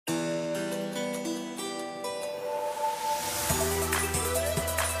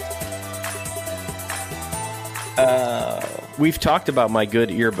we've talked about my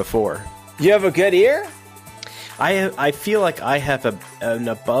good ear before. You have a good ear? I feel like I have an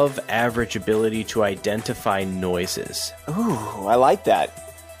above average ability to identify noises. Ooh, I like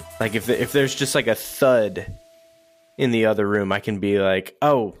that. Like if there's just like a thud in the other room, I can be like,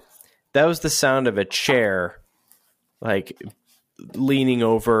 oh, that was the sound of a chair, like leaning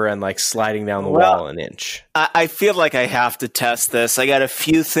over and like sliding down the wall an inch. I feel like I have to test this. I got a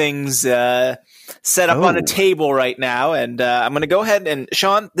few things set up on a table right now, and I'm going to go ahead and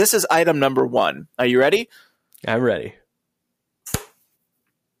Sean, this is item number 1. Are you ready? I'm ready.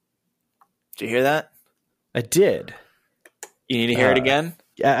 Did you hear that? I did. You need to hear it again?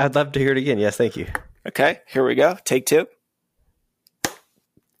 Yeah, I'd love to hear it again. Yes, thank you. Okay, here we go. Take 2.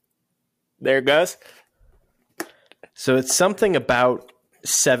 There it goes. So it's something about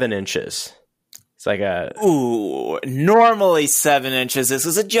 7 inches. It's like a... Ooh, normally 7 inches. This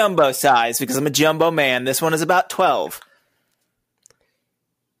is a jumbo size because I'm a jumbo man. This one is about 12.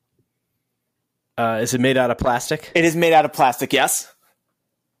 Is it made out of plastic? It is made out of plastic, yes.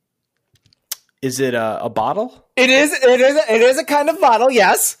 Is it a bottle? It is a kind of bottle,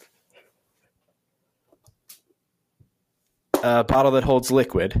 yes. A bottle that holds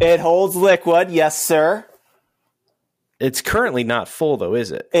liquid. It holds liquid, yes, sir. It's currently not full, though,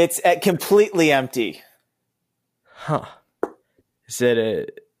 is it? It's completely empty. Huh. Is it a...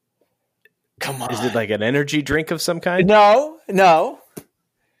 Come on. Is it like an energy drink of some kind? No.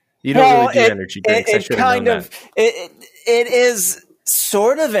 You don't really do energy drinks. I should have known that. It is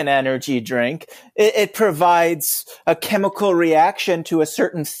sort of an energy drink. It provides a chemical reaction to a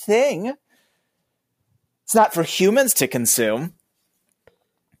certain thing. It's not for humans to consume.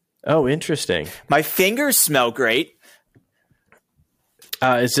 Oh, interesting. My fingers smell great.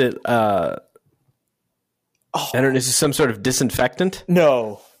 Is it... is it some sort of disinfectant?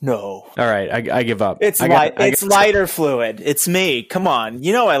 No. All right, I give up. It's lighter fluid. It's me. Come on.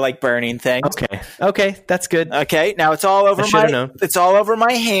 You know I like burning things. Okay, that's good. Okay, now it's all over it's all over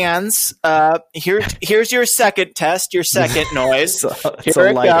my hands. Here's your second test, your second noise. It's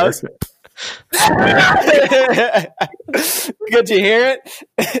a lighter. Could you hear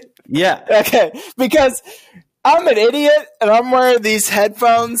it? Yeah. Okay, because I'm an idiot, and I'm wearing these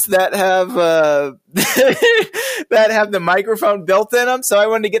headphones that have that have the microphone built in them. So I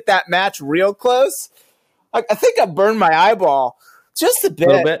wanted to get that match real close. I think I burned my eyeball just a bit.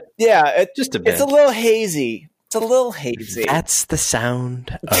 A little bit? Yeah, just a bit. It's a little hazy. That's the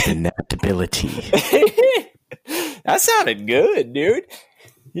sound of inevitability. That sounded good, dude.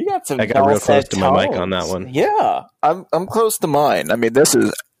 You got some. I got real close to my mic tones. on that one. Yeah, I'm close to mine. I mean, this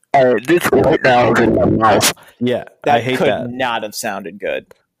is. This right now is in my mouth. Yeah, that I hate that. Could not have sounded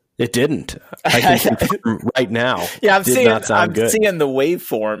good. It didn't. I can confirm right now. Yeah, I'm seeing the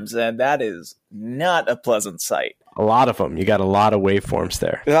waveforms, and that is not a pleasant sight. A lot of them. You got a lot of waveforms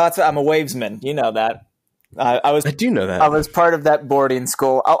there. I'm a wavesman. You know that. I do know that. I was part of that boarding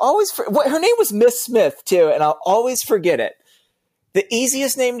school. I'll always her name was Miss Smith too, and I'll always forget it. The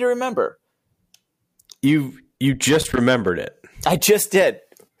easiest name to remember. You just remembered it. I just did.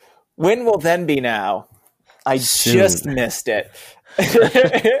 When will then be now? I just missed it.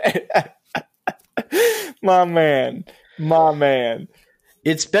 My man.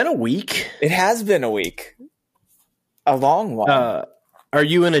 It's been a week. It has been a week. A long one. Are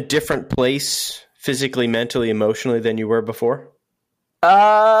you in a different place physically, mentally, emotionally than you were before?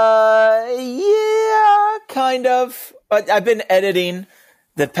 Yeah, kind of. I've been editing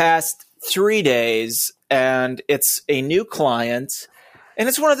the past 3 days, and it's a new client. And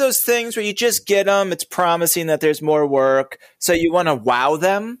it's one of those things where you just get them. It's promising that there's more work. So you want to wow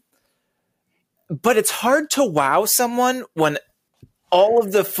them. But it's hard to wow someone when all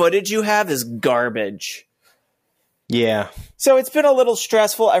of the footage you have is garbage. Yeah. So it's been a little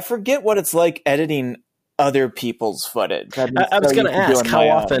stressful. I forget what it's like editing other people's footage. I was going to ask,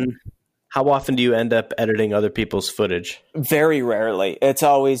 how often do you end up editing other people's footage? Very rarely. It's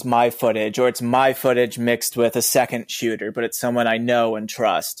always my footage, or it's my footage mixed with a second shooter, but it's someone I know and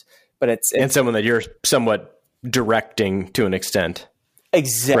trust. But it's someone that you're somewhat directing to an extent.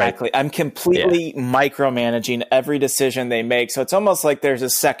 Exactly. Right. I'm completely micromanaging every decision they make. So it's almost like there's a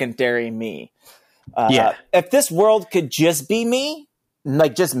secondary me. If this world could just be me,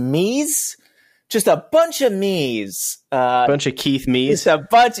 like just me's, just a bunch of me's. A bunch of Keith Me's.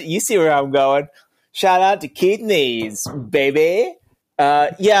 You see where I'm going. Shout out to Keith Me's, baby.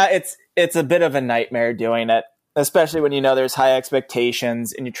 It's a bit of a nightmare doing it, especially when you know there's high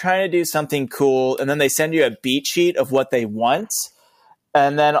expectations and you're trying to do something cool, and then they send you a beat sheet of what they want,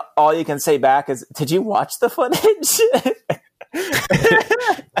 and then all you can say back is, "Did you watch the footage?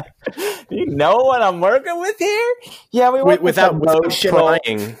 You know what I'm working with here? Yeah, we work without emotional.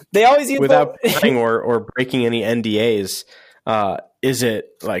 prying, They always use without prying or breaking any NDAs. Is it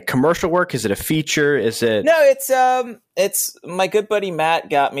like commercial work? Is it a feature? Is it? No, it's my good buddy Matt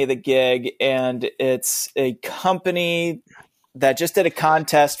got me the gig, and it's a company that just did a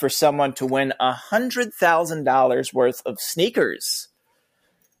contest for someone to win $100,000 worth of sneakers.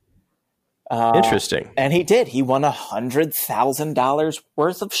 Interesting. And he did. He won $100,000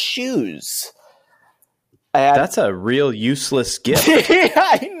 worth of shoes. And that's a real useless gift. Yeah,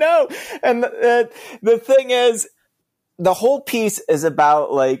 I know. And the thing is, the whole piece is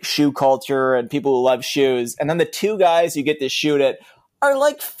about like shoe culture and people who love shoes. And then the two guys you get to shoot it are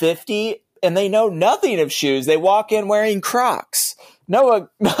like 50 and they know nothing of shoes. They walk in wearing Crocs. No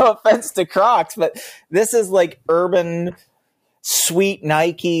offense to Crocs, but this is like urban sweet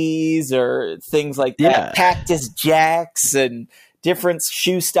Nikes or things like that. Yeah. Cactus Jacks and different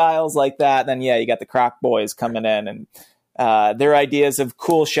shoe styles like that. Then you got the Croc boys coming in, and their ideas of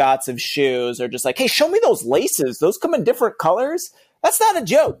cool shots of shoes are just like, hey, show me those laces. Those come in different colors. That's not a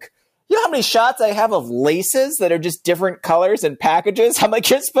joke. You know how many shots I have of laces that are just different colors and packages? I'm like,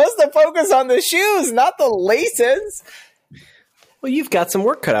 you're supposed to focus on the shoes, not the laces. Well, you've got some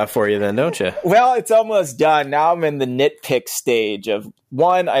work cut out for you then, don't you? Well, it's almost done. Now I'm in the nitpick stage of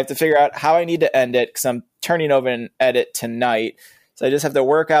one, I have to figure out how I need to end it because I'm turning over an edit tonight. So I just have to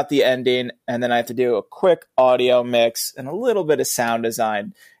work out the ending, and then I have to do a quick audio mix and a little bit of sound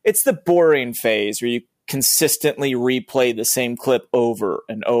design. It's the boring phase where you consistently replay the same clip over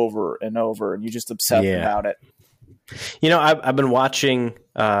and over and over, and you just obsess about it. You know, I've been watching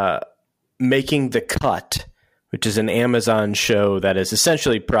Making the Cut, which is an Amazon show that is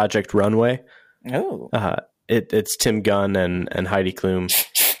essentially Project Runway. Oh. It's Tim Gunn and Heidi Klum.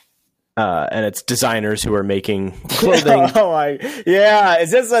 And it's designers who are making clothing. Yeah.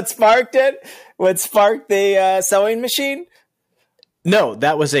 Is this what sparked it? What sparked the sewing machine? No,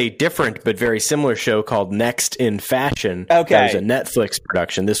 that was a different but very similar show called Next in Fashion. Okay. That was a Netflix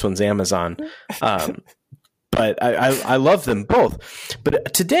production. This one's Amazon. But I love them both.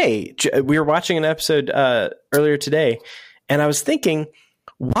 But today, we were watching an episode earlier today, and I was thinking,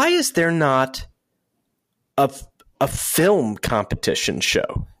 why is there not a film competition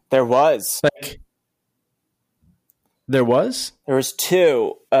show? There was. There was? There was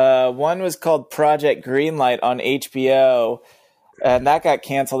two. One was called Project Greenlight on HBO, and that got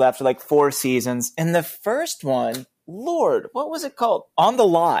canceled after like 4 seasons. And the first one, Lord, what was it called? On the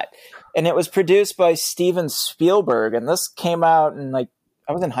Lot. And it was produced by Steven Spielberg. And this came out in I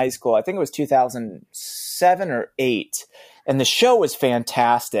was in high school. I think it was 2007 or 8. And the show was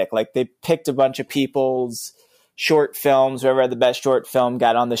fantastic. Like they picked a bunch of people's short films, whoever had the best short film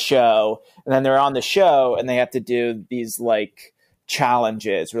got on the show. And then they're on the show and they have to do these like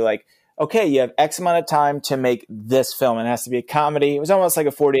challenges. We're like, okay, you have X amount of time to make this film. And it has to be a comedy. It was almost like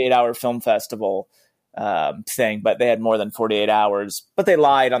a 48-hour film festival thing, but they had more than 48 hours. But they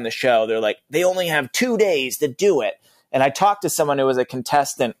lied on the show. They're like, they only have 2 days to do it. And I talked to someone who was a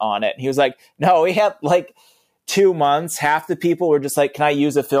contestant on it. And he was like, no, we had like 2 months. Half the people were just like, can I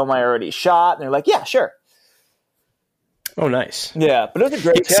use a film I already shot? And they're like, yeah, sure. Oh, nice. Yeah, but it was a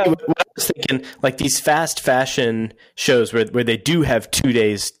great show. What I was thinking, like these fast fashion shows where they do have 2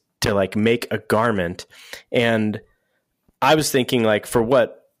 days to like make a garment. And I was thinking like for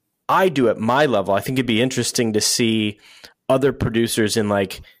what I do at my level, I think it'd be interesting to see other producers in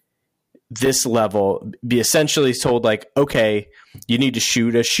like this level be essentially told like, okay, you need to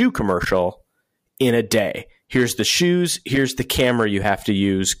shoot a shoe commercial in a day. Here's the shoes. Here's the camera you have to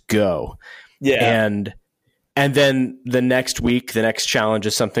use. Go. Yeah. And then the next week, the next challenge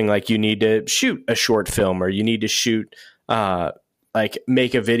is something like you need to shoot a short film or you need to shoot, like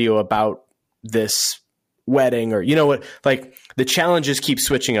make a video about this wedding or, you know what, like the challenges keep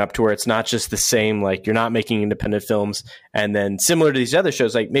switching up to where it's not just the same, like you're not making independent films. And then similar to these other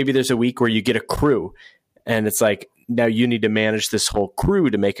shows, like maybe there's a week where you get a crew and it's like, now you need to manage this whole crew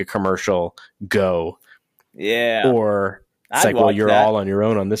to make a commercial go. Yeah. Or it's like, well, you're all on your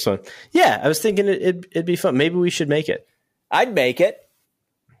own on this one. Yeah. I was thinking it'd be fun. Maybe we should make it. I'd make it.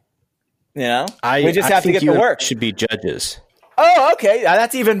 You know, we just have to get the work. Should be judges. Oh, okay.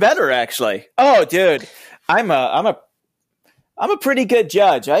 That's even better, actually. Oh, dude, I'm a pretty good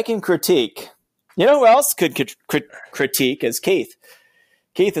judge. I can critique. You know who else could critique is Keith.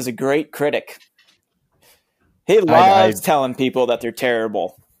 Keith is a great critic. He loves telling people that they're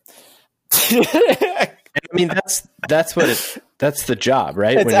terrible. I mean, that's the job,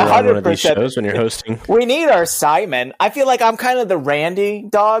 right? It's when you're on one of these shows, when you're hosting. We need our Simon. I feel like I'm kind of the Randy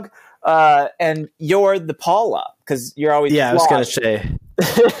dog, and you're the Paula because you're always I was going to say.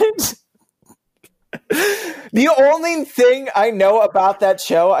 The only thing I know about that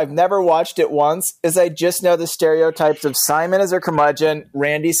show, I've never watched it once, is I just know the stereotypes of Simon as a curmudgeon,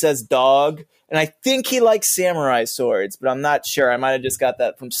 Randy says dog, and I think he likes samurai swords, but I'm not sure. I might have just got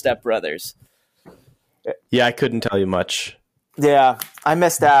that from Step Brothers. Yeah, I couldn't tell you much Yeah, I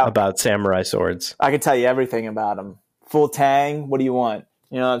missed out. about samurai swords. I can tell you everything about him. Full Tang, what do you want?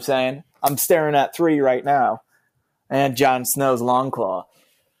 You know what I'm saying? I'm staring at 3 right now. And Jon Snow's Longclaw.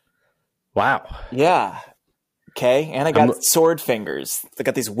 Wow. Yeah. Okay, and I got sword fingers. I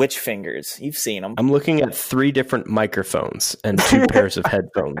got these witch fingers. You've seen them. I'm looking at 3 different microphones and 2 pairs of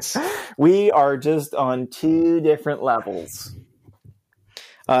headphones. We are just on 2 different levels.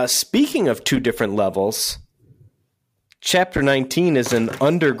 Speaking of 2 different levels, Chapter 19 is an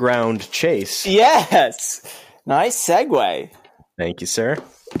underground chase. Yes! Nice segue. Thank you, sir.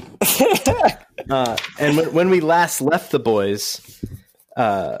 And when we last left the boys,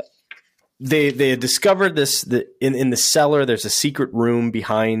 they had discovered this in the cellar. There's a secret room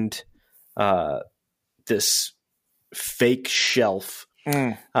behind this fake shelf,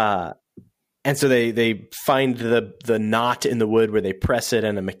 and so they find the knot in the wood where they press it,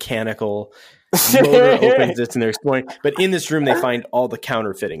 and a mechanical motor opens it, and they're exploring. But in this room, they find all the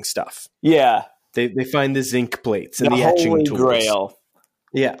counterfeiting stuff. Yeah, they find the zinc plates and the etching Holy tools. Grail.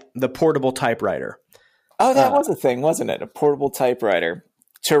 Yeah, the portable typewriter. Oh, that was a thing, wasn't it? A portable typewriter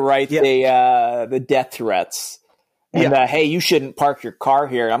to write the death threats. And hey, you shouldn't park your car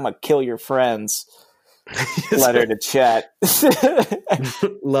here. I'm gonna kill your friends. Letter to Chet.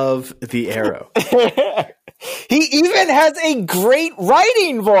 Love the arrow. He even has a great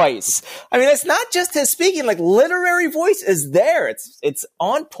writing voice. I mean, it's not just his speaking; like literary voice is there. It's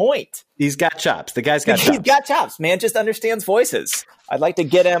on point. He's got chops. The guy's got chops. He's got chops. Man just understands voices. I'd like to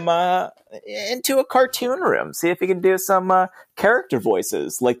get him into a cartoon room, see if he can do some character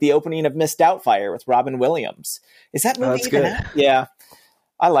voices, like the opening of Miss Doubtfire with Robin Williams. Is that movie even out? Yeah,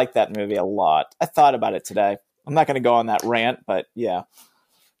 I like that movie a lot. I thought about it today. I'm not going to go on that rant, but yeah.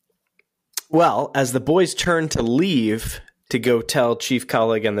 Well, as the boys turn to leave to go tell Chief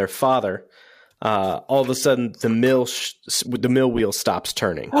Cullig and their father, all of a sudden the mill wheel stops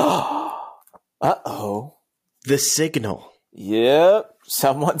turning. Uh-oh. The signal. Yep,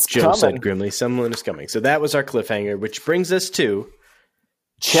 someone's Joe coming. said grimly, someone is coming. So that was our cliffhanger, which brings us to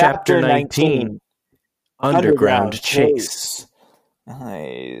Chapter 19. Underground Chase.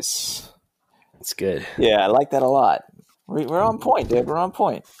 Nice. That's good. Yeah, I like that a lot. We're on point, dude. We're on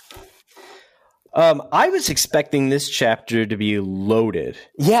point. I was expecting this chapter to be loaded.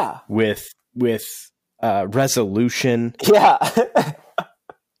 Yeah. With resolution. Yeah.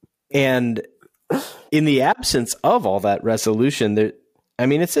 And in the absence of all that resolution,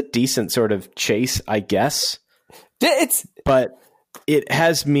 it's a decent sort of chase, I guess. But it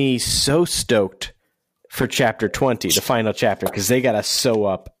has me so stoked for chapter 20, the final chapter, because they got to sew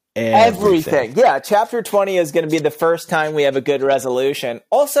up everything. Yeah, chapter 20 is going to be the first time we have a good resolution.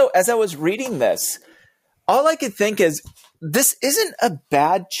 Also, as I was reading this, all I could think is, this isn't a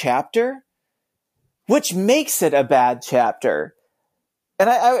bad chapter, which makes it a bad chapter. And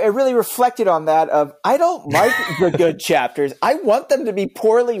I really reflected on that I don't like the good chapters. I want them to be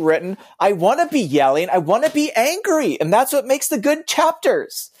poorly written. I want to be yelling. I want to be angry. And that's what makes the good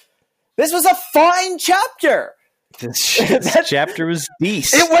chapters. This was a fine chapter. This chapter was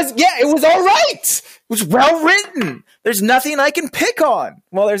decent. It was all right. It was well written. There's nothing I can pick on.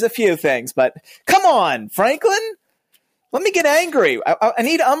 Well, there's a few things, but come on, Franklin. Let me get angry. I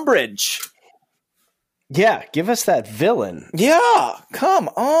need umbrage. Yeah, give us that villain. Yeah, come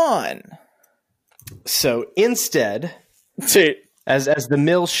on. So instead, as the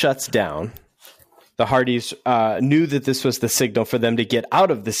mill shuts down, the Hardys knew that this was the signal for them to get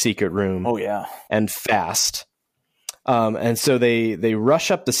out of the secret room. Oh, yeah. And fast. And so they rush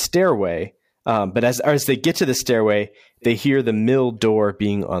up the stairway. But as they get to the stairway, they hear the mill door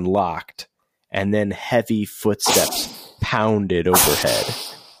being unlocked. And then heavy footsteps pounded overhead.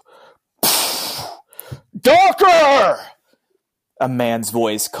 Docker! A man's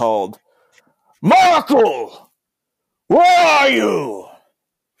voice called. Markle! Where are you?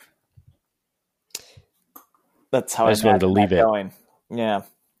 That's how I just wanted to leave it going. Yeah.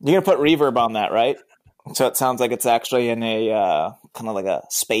 You're going to put reverb on that, right? So it sounds like it's actually in a kind of like a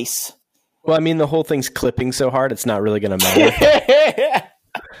space. Well, the whole thing's clipping so hard, it's not really going to matter.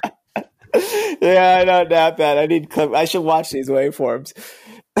 Yeah, I don't doubt that. I should watch these waveforms.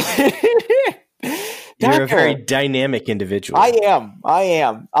 You're a very dynamic individual. I am.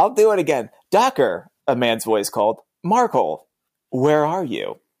 I'll do it again. Docker, a man's voice called. Markle, where are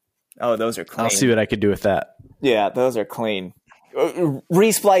you? Oh, those are clean. I'll see what I could do with that. Yeah, those are clean.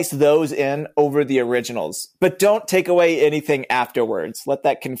 resplice those in over the originals, but don't take away anything afterwards. Let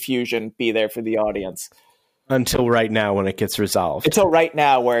that confusion be there for the audience. Until right now when it gets resolved. Until right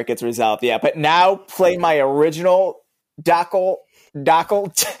now where it gets resolved, yeah. But now play my original Docker.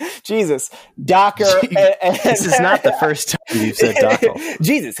 Jesus. Docker. This is not the first time you've said Dockle.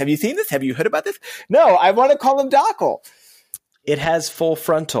 Jesus, have you seen this? Have you heard about this? No, I want to call him Dockle. It has full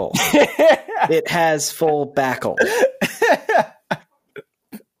frontal. It has full backle.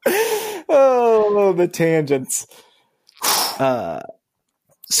 Oh, the tangents.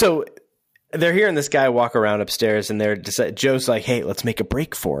 So they're hearing this guy walk around upstairs, and Joe's like, hey, let's make a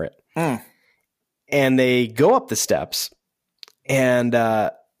break for it. And they go up the steps, and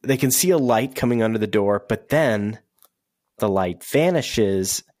they can see a light coming under the door, but then the light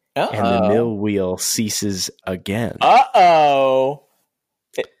vanishes, and the mill wheel ceases again. Uh-oh.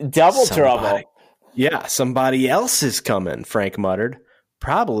 Double trouble. Yeah, somebody else is coming, Frank muttered.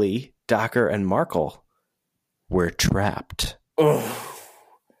 Probably Docker and Markle were trapped.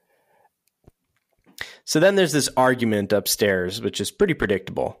 So then there's this argument upstairs, which is pretty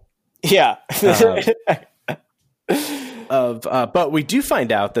predictable. Yeah. But we do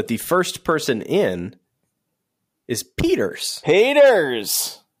find out that the first person in is Peters.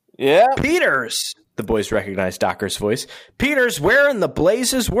 Yeah. Peters. The boys recognize Docker's voice. Peters, where in the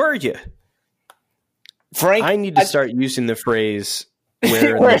blazes were you? Frank, I need to start using the phrase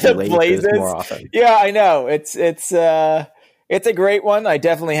where in the blazes more often. Yeah, I know. It's a great one. I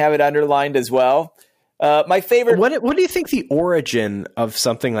definitely have it underlined as well. My favorite. What do you think the origin of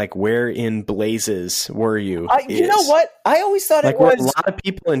something like "Where in blazes were you"? You know what? I always thought like it was were a lot of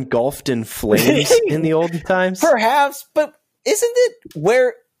people engulfed in flames in the olden times. Perhaps, but isn't it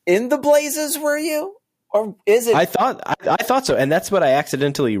 "Where in the blazes were you"? Or is it? I thought so, and that's what I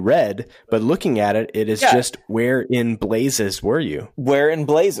accidentally read. But looking at it, it is just "Where in blazes were you"? Where in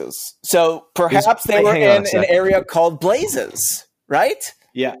blazes? So perhaps they were in an area called Blazes, right?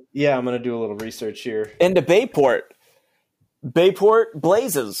 Yeah. I'm going to do a little research here. Into Bayport,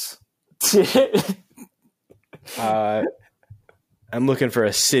 Blazes. I'm looking for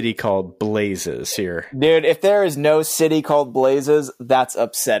a city called Blazes here. Dude, if there is no city called Blazes, that's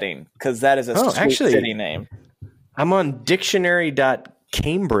upsetting because that is a sweet city name. I'm on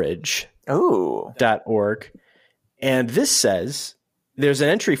dictionary.cambridge.org, and this says there's an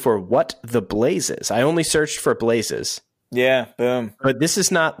entry for what the blazes. I only searched for blazes. Yeah, boom. But this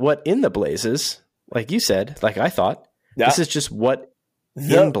is not what in the blazes, like you said, like I thought. Yeah. This is just what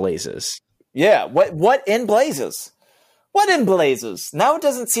in blazes. Yeah, what in blazes? What in blazes? Now it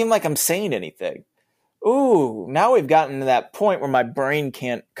doesn't seem like I'm saying anything. Ooh, now we've gotten to that point where my brain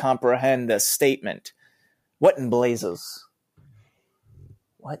can't comprehend this statement. What in blazes?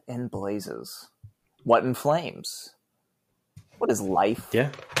 What in blazes? What in flames? What is life?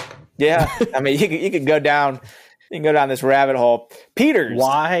 Yeah. I mean, you could go down. You can go down this rabbit hole. Peters.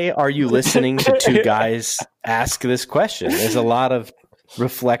 Why are you listening to two guys ask this question? There's a lot of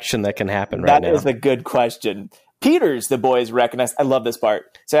reflection that can happen right now. That is a good question. Peters, the boys recognize. I love this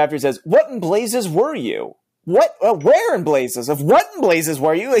part. So after he says, "What in blazes were you?" What? Where in blazes? Of what in blazes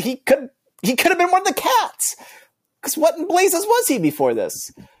were you? He could have been one of the cats. Because what in blazes was he before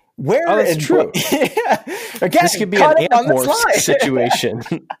this? Where? Oh, that's true. Yeah. Again, this could be an Animorphs situation.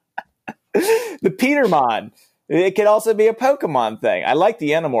 The Petermon. It could also be a Pokemon thing. I like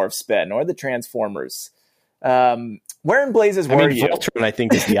the Animorph spin or the Transformers. Where in blazes were you? Voltron, I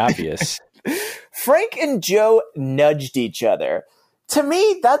think, is the obvious. Frank and Joe nudged each other. To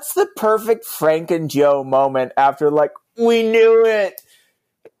me, that's the perfect Frank and Joe moment after, like, we knew it.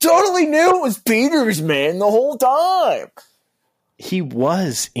 Totally knew it was Peters, man, the whole time. He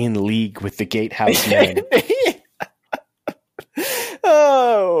was in league with the Gatehouse men.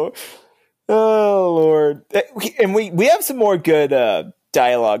 Oh, Lord. And we have some more good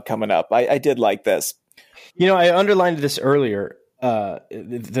dialogue coming up. I did like this. You know, I underlined this earlier.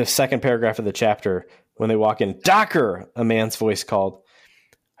 The second paragraph of the chapter when they walk in, Docker, a man's voice called.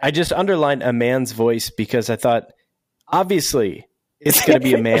 I just underlined a man's voice because I thought, obviously, it's going to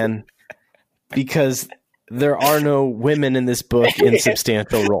be a man because there are no women in this book in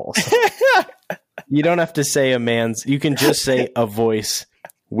substantial roles. You don't have to say a man's, you can just say a voice.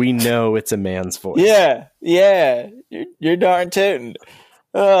 We know it's a man's voice. Yeah. You're darn tootin'.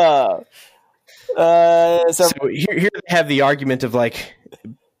 So here they have the argument of like,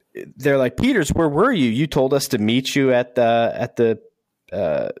 they're like, Peters, where were you? You told us to meet you at the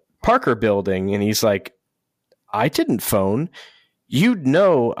Parker building. And he's like, I didn't phone. You'd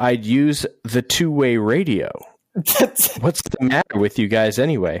know I'd use the two-way radio. What's the matter with you guys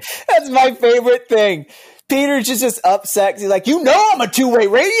anyway? That's my favorite thing. Peter's just upset. He's like, I'm a two-way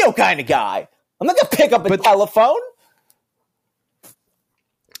radio kind of guy. I'm not going to pick up a telephone.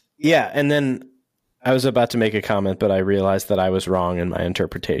 Yeah, and then I was about to make a comment, but I realized that I was wrong in my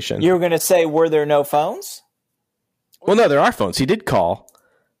interpretation. You were going to say, were there no phones? Well, no, there are phones. He did call,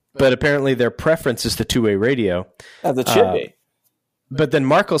 but apparently their preference is the two-way radio. As it should be. But then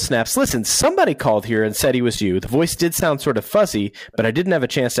Markle snaps, listen, somebody called here and said he was you. The voice did sound sort of fuzzy, but I didn't have a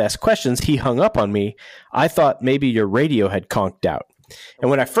chance to ask questions. He hung up on me. I thought maybe your radio had conked out.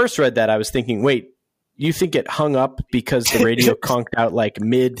 And when I first read that, I was thinking, wait, you think it hung up because the radio conked out like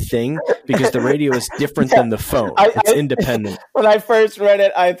mid-thing? Because the radio is different than the phone. It's independent. When I first read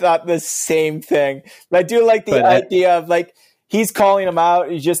it, I thought the same thing. But I do like the idea of like, he's calling him out.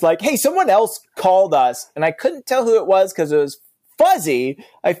 He's just like, hey, someone else called us. And I couldn't tell who it was because it was fuzzy.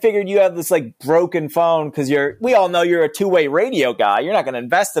 I figured you have this like broken phone because we all know you're a two-way radio guy. You're not going to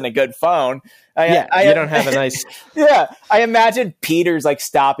invest in a good phone. You don't have a nice. Yeah. I imagine Peter's like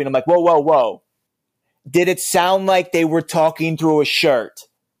stopping him like, whoa. Did it sound like they were talking through a shirt?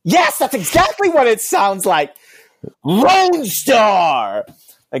 Yes, that's exactly what it sounds like. Lone Star.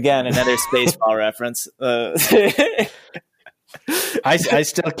 Again, another Spaceball reference. I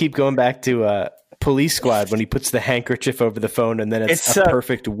still keep going back to Police Squad when he puts the handkerchief over the phone and then it's a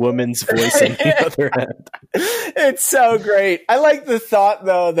perfect woman's voice on the other end. It's so great. I like the thought,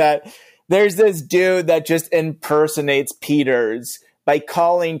 though, that there's this dude that just impersonates Peters by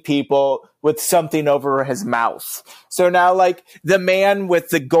calling people with something over his mouth. So now, like, the man with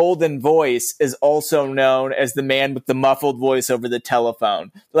the golden voice is also known as the man with the muffled voice over the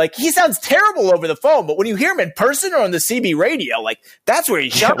telephone. Like, he sounds terrible over the phone, but when you hear him in person or on the CB radio, like, that's where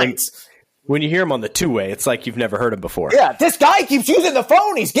he shines. When you hear him on the two-way, it's like you've never heard him before. Yeah, this guy keeps using the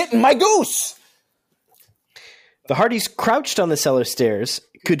phone. He's getting my goose. The Hardys, crouched on the cellar stairs,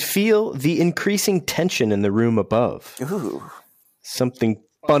 could feel the increasing tension in the room above. Ooh. Something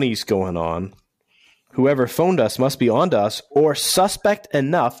funny's going on. Whoever phoned us must be onto us or suspect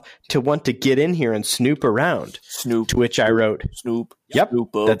enough to want to get in here and snoop around. Snoop. To which I wrote, Snoop. Yep, Snoop,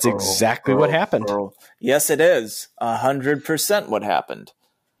 that's exactly what happened. Yes, it is. 100% what happened.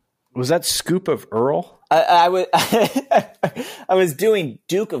 Was that Scoop of Earl? I was doing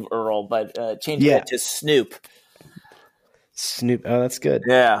Duke of Earl, but changing it to Snoop. Snoop. Oh, that's good.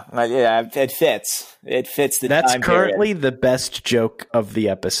 Yeah, it fits. It fits the That's time currently period. the best joke of the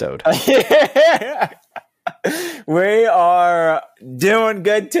episode. We are doing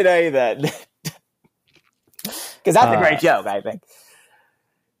good today, then. Because that's a great joke, I think.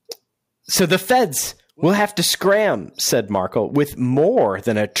 So the feds will have to scram, said Markle, with more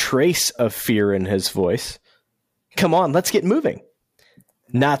than a trace of fear in his voice. Come on, let's get moving.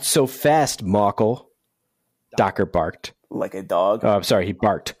 Not so fast, Markle, Docker barked. Like a dog. Oh, I'm sorry, he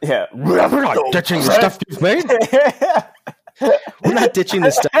barked. Yeah. We're not ditching the stuff you've made. We're not ditching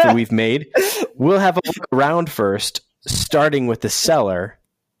the stuff that we've made. We'll have a look around first, starting with the cellar,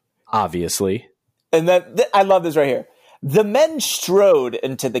 obviously. And then, I love this right here. The men strode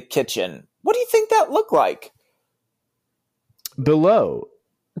into the kitchen. What do you think that looked like? Below.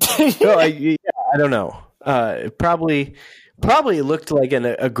 I don't know. Probably looked like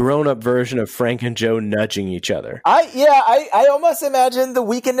a grown-up version of Frank and Joe nudging each other. I almost imagined the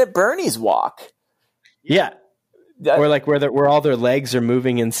Weekend at Bernie's walk. Yeah. Or like where all their legs are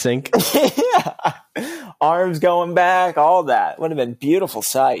moving in sync. Yeah. Arms going back, all that. Would have been beautiful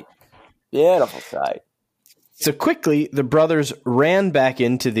sight. Beautiful sight. So quickly, the brothers ran back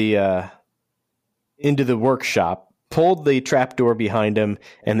into the workshop, pulled the trapdoor behind him,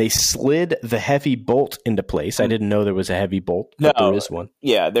 and they slid the heavy bolt into place. I didn't know there was a heavy bolt, but there is one.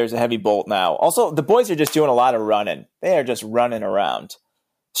 Yeah, there's a heavy bolt now. Also, the boys are just doing a lot of running. They are just running around.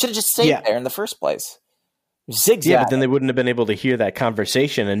 Should have just stayed there in the first place. Zigzag. Yeah, but then they wouldn't have been able to hear that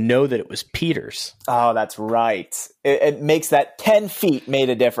conversation and know that it was Peters. Oh, that's right. It makes that 10 feet made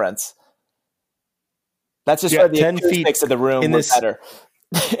a difference. That's just where the acoustics of the room were better.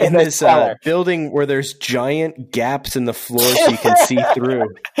 In this building where there's giant gaps in the floor so you can see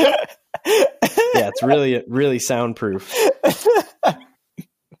through. Yeah, it's really soundproof.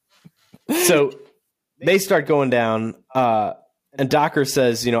 So they start going down, and Docker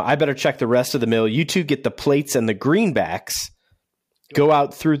says, I better check the rest of the mill. You two get the plates and the greenbacks, go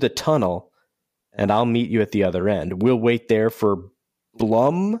out through the tunnel, and I'll meet you at the other end. We'll wait there for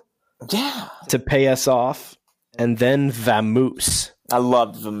Blum to pay us off, and then vamoose. I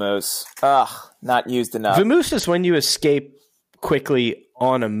loved vamoose. Ugh, not used enough. Vamoose is when you escape quickly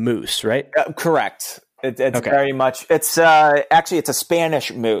on a moose, right? Correct. It's very much. It's actually it's a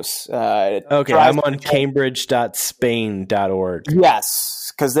Spanish moose. Okay, I'm on Cambridge.Spain.org.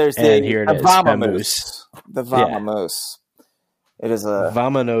 Yes, because there's and here it is, vamoose. The Vamoose. It is a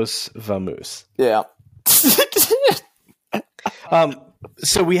Vamonos Vamos. yeah.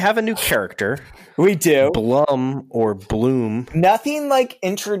 So we have a new character, We do. Blum or Bloom. Nothing like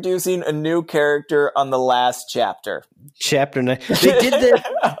introducing a new character on the last chapter. Chapter 9. They did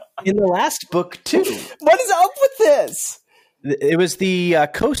that in the last book too. What is up with this? It was the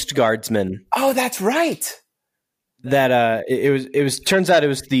Coast Guardsman Oh, that's right. that it was. Turns out it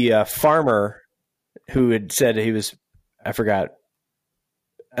was the farmer who had said he was. I forgot.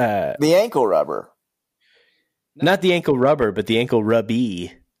 The ankle rubber. Not the ankle rubber, but the ankle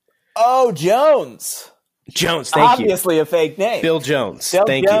rubby. Oh, Jones. Jones, thank you. Obviously a fake name. Bill Jones. Bill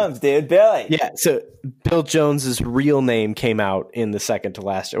Thank Jones, dude. Billy. you. Yeah, so Bill Jones's real name came out in the second to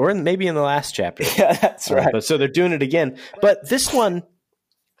last, or maybe in the last chapter. Yeah, that's right. But so they're doing it again. But this one,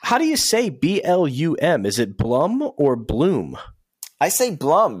 how do you say Blum? Is it Blum or Bloom? I say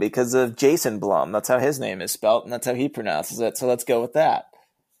Blum because of Jason Blum. That's how his name is spelt, and that's how he pronounces it. So let's go with that.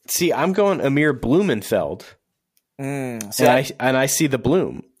 See, I'm going Amir Blumenfeld, So and I see the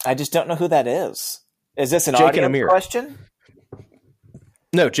Bloom. I just don't know who that is. Is this an Jake and audience Amir. question?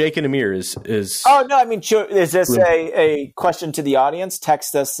 No, Jake and Amir is. Oh, no, I mean, is this a question to the audience?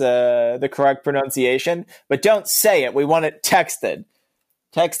 Text us the correct pronunciation, but don't say it. We want it texted.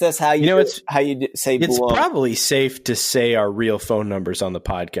 Text us how you say It's Blum. probably safe to say our real phone numbers on the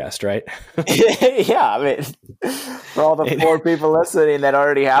podcast, right? Yeah, I mean, for all the poor people listening that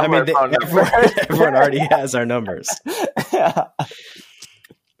already have our phone number. Everyone already has our numbers. Yeah.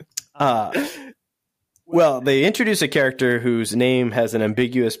 Well, they introduce a character whose name has an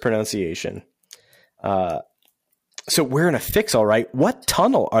ambiguous pronunciation. So we're in a fix, all right. What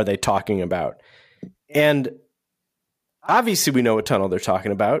tunnel are they talking about? And obviously we know what tunnel they're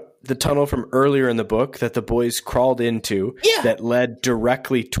talking about. The tunnel from earlier in the book that the boys crawled into that led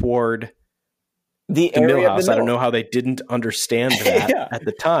directly toward the mill area house. of the I don't mill. know how they didn't understand that at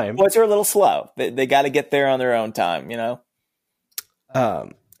the time. Boys are a little slow. They got to get there on their own time, you know?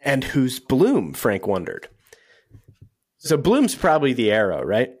 And who's Bloom, Frank wondered. So Bloom's probably the arrow,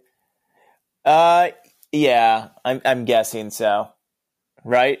 right? Yeah, I'm guessing so.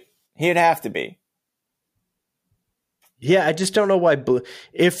 Right? He'd have to be. Yeah, I just don't know why.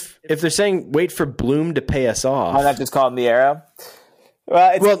 If they're saying wait for Bloom to pay us off, Why not just call him the arrow?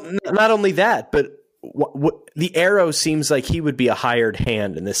 Well, not only that, but the arrow seems like he would be a hired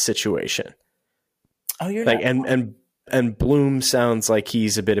hand in this situation. Oh, you're like, not. and Bloom sounds like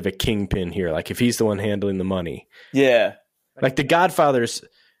he's a bit of a kingpin here. Like if he's the one handling the money. Yeah. Like the Godfather's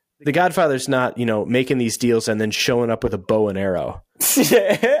not, making these deals and then showing up with a bow and arrow.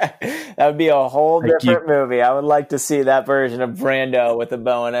 That would be a whole different movie. I would like to see that version of Brando with a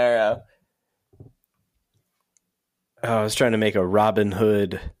bow and arrow. Oh, I was trying to make a Robin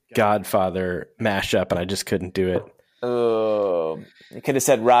Hood Godfather mashup, and I just couldn't do it. Oh, you could have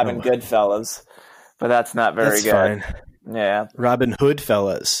said Robin Goodfellas, but that's not very good. Fine. Yeah, Robin Hood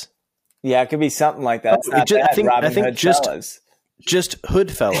fellas. Yeah, it could be something like that. It's not bad. I think Hood just fellas. Just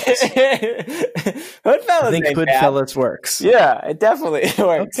Hood fellas. Hood fellas. I think Hood fellas works. Yeah, it definitely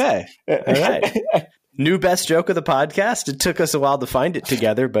works. Okay. All right. New best joke of the podcast. It took us a while to find it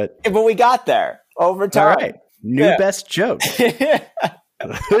together, but we got there over time. All right. New best joke.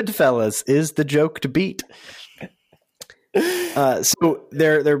 Hood fellas is the joke to beat. So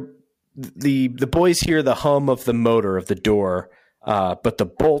the boys hear the hum of the motor of the door, but the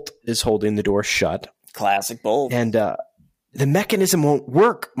bolt is holding the door shut. Classic bolt. And the mechanism won't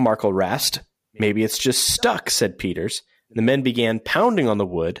work, Markle rasped. Maybe it's just stuck, said Peters. The men began pounding on the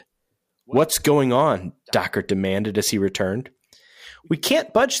wood. What's going on? Dockert demanded as he returned. We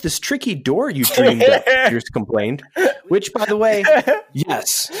can't budge this tricky door you dreamed up, Peters complained. Which, by the way,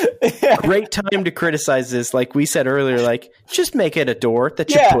 yes, great time to criticize this. Like we said earlier, like, just make it a door that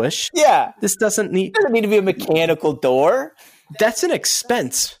you push. Yeah. This doesn't need to be a mechanical door. That's an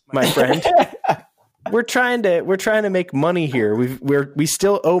expense, my friend. We're trying to make money here. We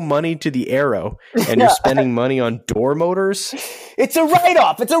still owe money to the Arrow, and you're spending money on door motors. It's a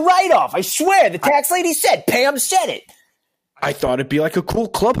write-off. It's a write-off. I swear, the tax lady said. Pam said it. I thought it'd be like a cool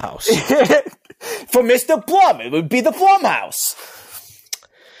clubhouse for Mr. Plum. It would be the Plum House.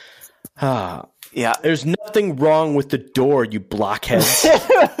 Yeah. There's nothing wrong with the door, you blockheads.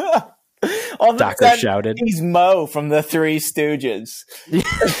 Docker shouted. He's Mo from the Three Stooges.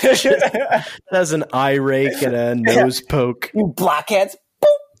 Has an eye rake and a nose poke. You blockheads.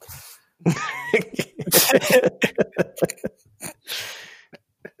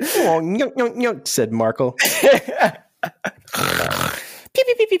 Oh, nyunk, nyunk, nyunk, said Markle. Pew,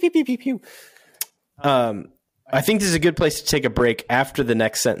 pew, pew, pew, pew, pew, pew. I think this is a good place to take a break after the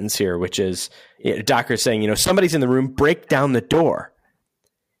next sentence here, which is Docker's saying, somebody's in the room, break down the door.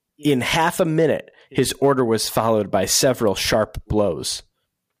 In half a minute, his order was followed by several sharp blows.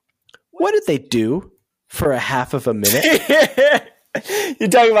 What did they do for a half of a minute? You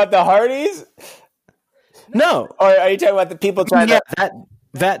talking about the Hardys? No. Or are you talking about the people trying to...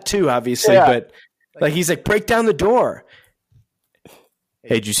 That too, obviously, but like he's like, break down the door.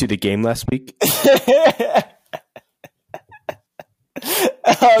 Hey, did you see the game last week?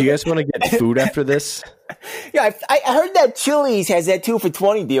 Do you guys want to get food after this? Yeah, I heard that Chili's has that 2 for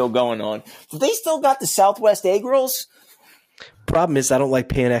 $20 deal going on. Do they still got the Southwest egg rolls? Problem is, I don't like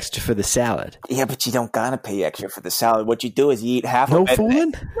paying extra for the salad. Yeah, but you don't gotta pay extra for the salad. What you do is you eat half no of it.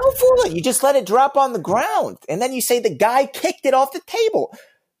 Fooling? No fooling. You just let it drop on the ground, and then you say the guy kicked it off the table.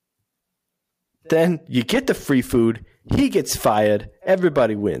 Then you get the free food. He gets fired.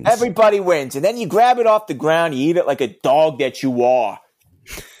 Everybody wins. Everybody wins, and then you grab it off the ground. You eat it like a dog that you are.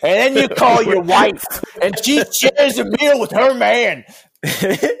 And then you call your wife, and she shares a meal with her man.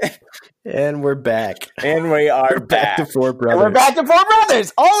 And we're back. And we are back to Four Brothers. And we're back to Four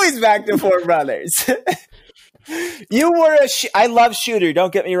Brothers. Always back to Four Brothers. You were I love Shooter.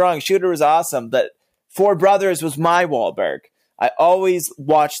 Don't get me wrong. Shooter was awesome, but Four Brothers was my Wahlberg. I always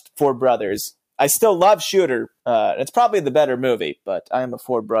watched Four Brothers. I still love Shooter. It's probably the better movie, but I am a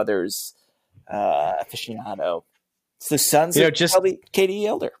Four Brothers aficionado. It's the sons of Katie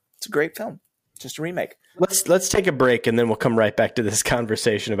Elder. It's a great film. Just a remake. Let's take a break, and then we'll come right back to this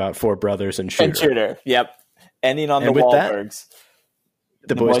conversation about Four Brothers and Shooter. And Shooter, yep. Ending on the Wahlbergs.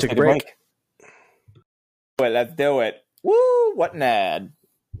 The boys took a break. Well, let's do it. Woo! What an ad.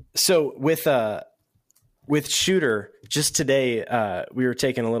 So with Shooter, just today, we were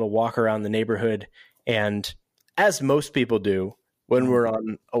taking a little walk around the neighborhood, and as most people do, when we're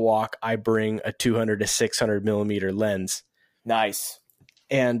on a walk, I bring a 200 to 600 millimeter lens. Nice.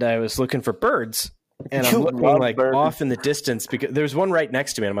 And I was looking for birds, and I'm looking like birds off in the distance because there's one right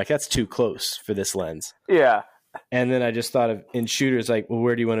next to me. And I'm like, that's too close for this lens. Yeah. And then I just thought of in Shooters, like, well,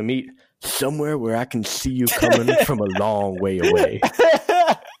 where do you want to meet? Somewhere where I can see you coming from a long way away.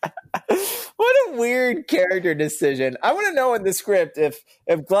 What a weird character decision. I want to know in the script if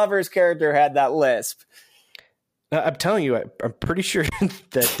Glover's character had that lisp. I'm telling you, I'm pretty sure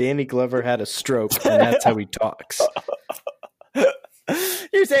that Danny Glover had a stroke, and that's how he talks.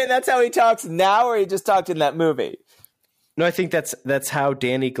 You're saying that's how he talks now, or he just talked in that movie? No, I think that's how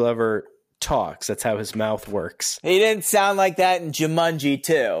Danny Glover talks. That's how his mouth works. He didn't sound like that in Jumanji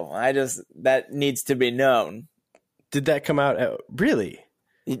 2. That needs to be known. Did that come out? Really?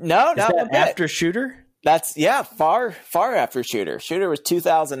 No, not after Shooter? That's far after Shooter. Shooter was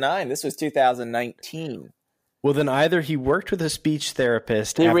 2009. This was 2019. Well, then either he worked with a speech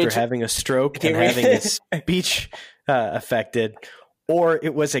therapist after having a stroke and having his speech affected, or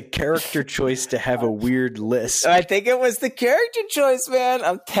it was a character choice to have a weird lisp. I think it was the character choice, man.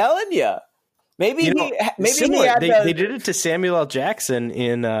 I'm telling you. Maybe they did it to Samuel L. Jackson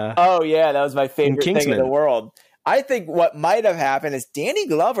in. Oh yeah, that was my favorite thing in the world. I think what might have happened is Danny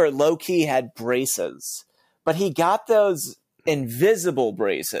Glover low key had braces, but he got those invisible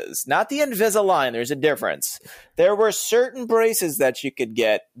braces, not the Invisalign. There's a difference. There were certain braces that you could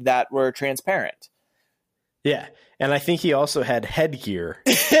get that were transparent. Yeah, and I think he also had headgear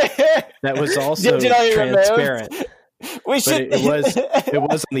that was also transparent. It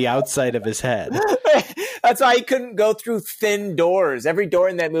was on the outside of his head. That's why he couldn't go through thin doors. Every door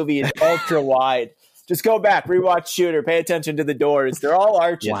in that movie is ultra wide. Just go back, rewatch Shooter, pay attention to the doors. They're all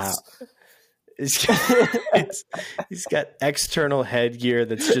arches. Wow. He's got external headgear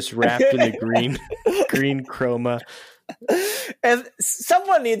that's just wrapped in the green chroma. And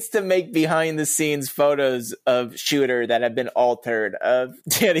someone needs to make behind the scenes photos of Shooter that have been altered of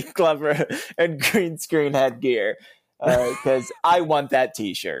Danny Glover and green screen headgear. Because I want that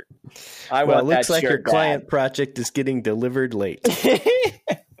T-shirt. It looks like your client project is getting delivered late.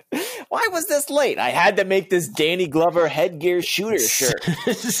 Why was this late? I had to make this Danny Glover headgear Shooter shirt.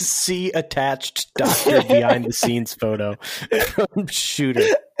 See attached Doctor behind the scenes photo from Shooter.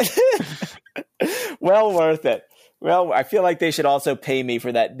 Well worth it. Well, I feel like they should also pay me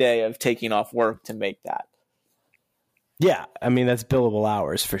for that day of taking off work to make that. Yeah, I mean, that's billable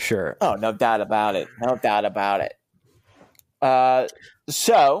hours for sure. Oh, no doubt about it. No doubt about it.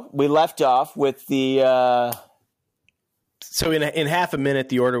 So we left off with the... So in half a minute,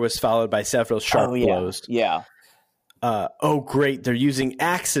 the order was followed by several sharp blows. Yeah. Oh, great. They're using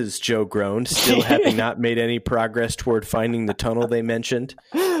axes, Joe groaned, still having not made any progress toward finding the tunnel they mentioned.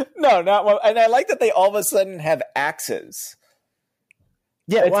 No, not one. And I like that they all of a sudden have axes.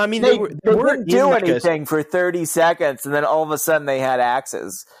 Yeah, well, I mean, they weren't didn't do like anything for 30 seconds, and then all of a sudden they had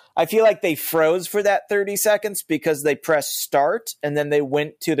axes. I feel like they froze for that 30 seconds because they pressed start, and then they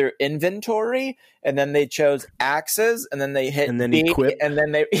went to their inventory, and then they chose axes, and then they hit and then B, equip. and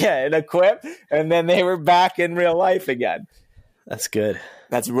then equip, and then they were back in real life again. That's good.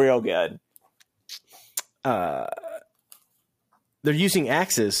 That's real good. They're using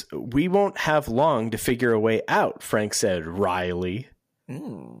axes. We won't have long to figure a way out, Frank said wryly.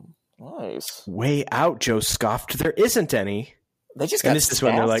 Nice. Way out, Joe scoffed. There isn't any. They just got And this is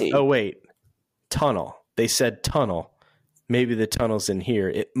when they're like, sassy. oh, wait, tunnel. They said tunnel. Maybe the tunnel's in here.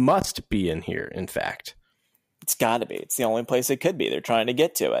 It must be in here, in fact. It's got to be. It's the only place it could be. They're trying to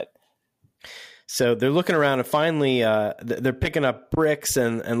get to it. So they're looking around, and finally they're picking up bricks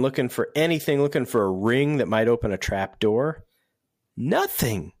and looking for anything, looking for a ring that might open a trap door.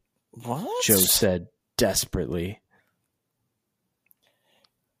 Nothing, What? Joe said desperately.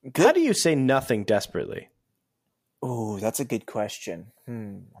 Good. How do you say nothing desperately? Oh, that's a good question.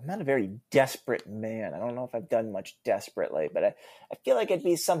 I'm not a very desperate man. I don't know if I've done much desperately, but I feel like it'd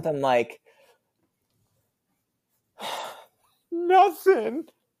be something like nothing.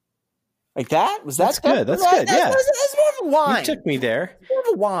 Like that? Was that That's good. That's good. Yeah. That's more of a line. You took me there. More of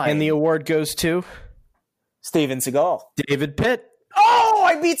a line. And the award goes to Steven Seagal. David Pitt Oh,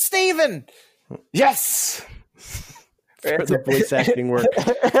 I beat Steven! Yes! for the voice acting work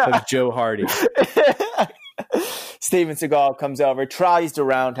of Joe Hardy. Steven Seagal comes over, tries to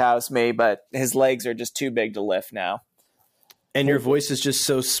roundhouse me, but his legs are just too big to lift now. And your voice is just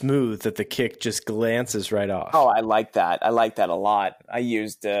so smooth that the kick just glances right off. Oh, I like that. I like that a lot. I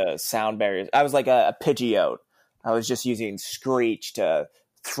used sound barriers. I was like a Pidgeot. I was just using Screech to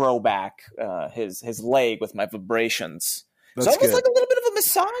throw back his leg with my vibrations. That's so it was good. like a little bit of a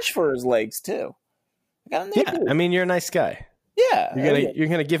massage for his legs too. I got him there Yeah, too. I mean, you're a nice guy. Yeah, You're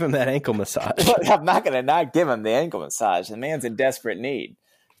gonna give him that ankle massage. I'm not gonna not give him the ankle massage. The man's in desperate need.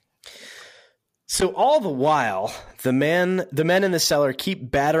 So all the while, the men in the cellar keep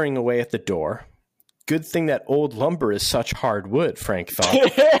battering away at the door. Good thing that old lumber is such hard wood, Frank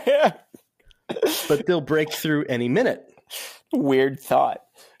thought. But they'll break through any minute. Weird thought.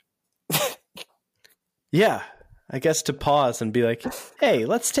 Yeah, I guess to pause and be like, hey,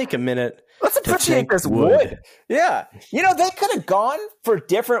 let's take a minute. Let's appreciate think this wood. Yeah. You know, they could have gone for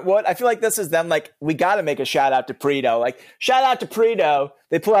different wood. I feel like this is them like, we got to make a shout out to Preto. Like, shout out to Preto.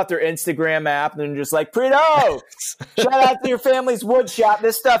 They pull out their Instagram app and they're just like, Preto, shout out to your family's wood shop.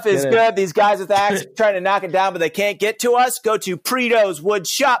 This stuff is good. These guys with axes trying to knock it down, but they can't get to us. Go to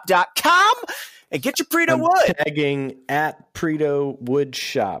PretosWoodShop.com and get your Preto wood. Tagging at Preto Wood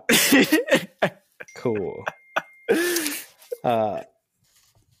Shop. Cool.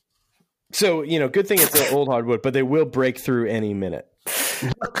 So, you know, good thing it's an old hardwood, but they will break through any minute.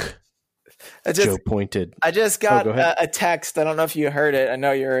 Look, Joe pointed. I just got go ahead. a text. I don't know if you heard it. I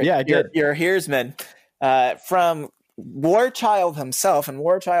know you're a Hearsman from Warchild himself, and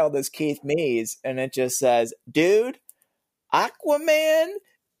Warchild is Keith Mees, and it just says, "Dude, Aquaman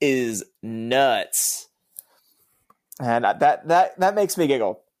is nuts," and that makes me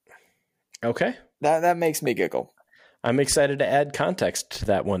giggle. Okay, that makes me giggle. I'm excited to add context to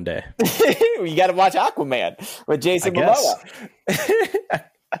that one day. You got to watch Aquaman with Jason Momoa.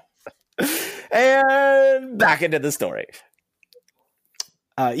 And back into the story.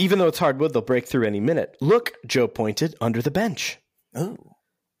 Even though it's hardwood, they'll break through any minute. Look, Joe pointed, under the bench. Ooh.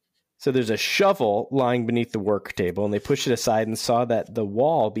 So there's a shovel lying beneath the work table, and they pushed it aside and saw that the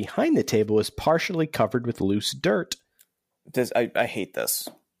wall behind the table was partially covered with loose dirt. I hate this.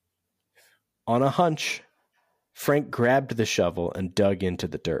 On a hunch, Frank grabbed the shovel and dug into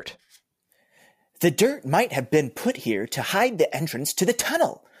the dirt. The dirt might have been put here to hide the entrance to the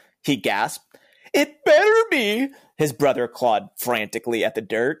tunnel, he gasped. It better be, his brother clawed frantically at the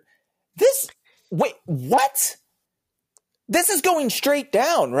dirt. Wait, what? This is going straight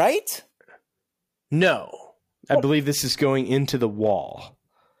down, right? No, I believe this is going into the wall.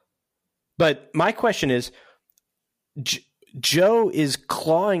 But my question is, Joe is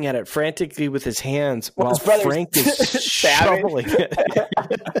clawing at it frantically with his hands while Frank is shoveling it.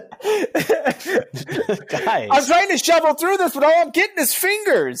 Guys. I'm trying to shovel through this, but all I'm getting is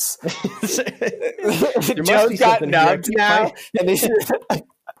fingers. Joe's got numbed now. There's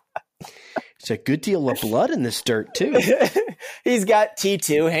a good deal of blood in this dirt, too. He's got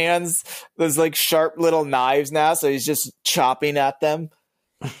T2 hands, those like sharp little knives now, so he's just chopping at them.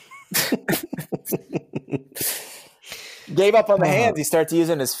 Gave up on the hands. He starts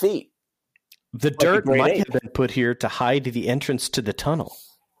using his feet. The dirt might have been put here to hide the entrance to the tunnel.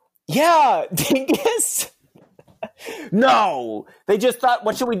 Yeah, Dingus. No, they just thought,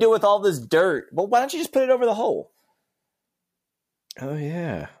 what should we do with all this dirt? Well, why don't you just put it over the hole? Oh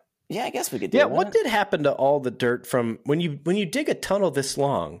yeah. Yeah, I guess we could do Yeah, that. what did happen to all the dirt from when you dig a tunnel this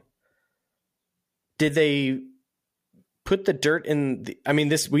long? Did they put the dirt in the, I mean,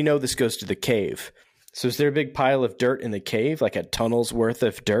 this, we know this goes to the cave. So is there a big pile of dirt in the cave, like a tunnel's worth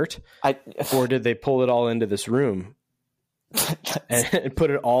of dirt? Or did they pull it all into this room and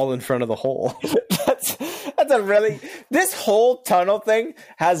put it all in front of the hole? That's a really, this whole tunnel thing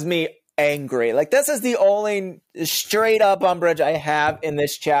has me angry. Like, this is the only straight up umbrage I have in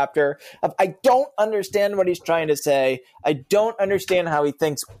this chapter. I don't understand what he's trying to say. I don't understand how he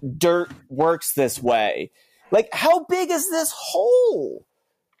thinks dirt works this way. Like, how big is this hole?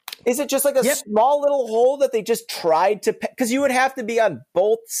 Is it just like a small little hole that they just tried to pack? Because you would have to be on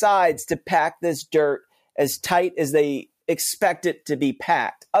both sides to pack this dirt as tight as they expect it to be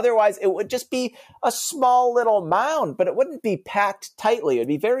packed. Otherwise, it would just be a small little mound, but it wouldn't be packed tightly. It would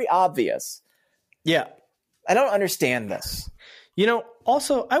be very obvious. Yeah. I don't understand this. You know,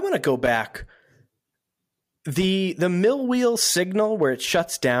 also, I want to go back. The mill wheel signal where it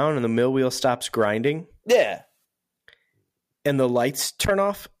shuts down and the mill wheel stops grinding. Yeah. And the lights turn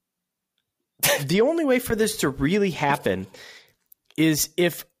off. The only way for this to really happen is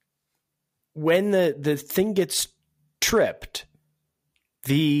if when the thing gets tripped,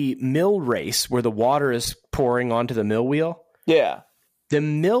 the mill race where the water is pouring onto the mill wheel. Yeah. The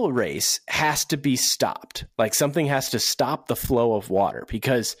mill race has to be stopped. Like, something has to stop the flow of water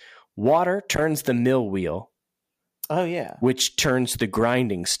because water turns the mill wheel. Oh, yeah. Which turns the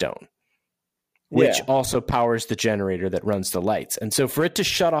grinding stone, which also powers the generator that runs the lights. And so for it to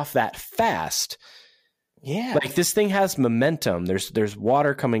shut off that fast, like, this thing has momentum. There's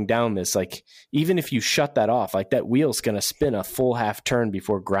water coming down this. Like, even if you shut that off, like, that wheel's going to spin a full half turn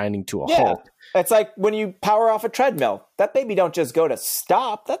before grinding to a halt. It's like when you power off a treadmill. That baby don't just go to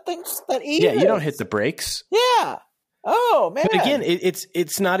stop. That thing's that easy. Yeah, you don't hit the brakes. Yeah. Oh, man. But again,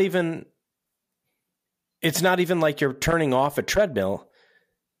 it's not even like you're turning off a treadmill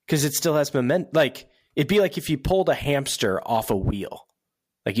because it still has momentum. Like, it'd be like if you pulled a hamster off a wheel.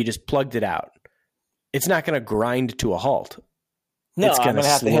 Like, you just plugged it out. It's not going to grind to a halt. No, it's going to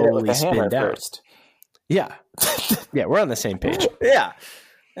have to hit it with the spin hammer down. first. Yeah. Yeah, we're on the same page. Yeah.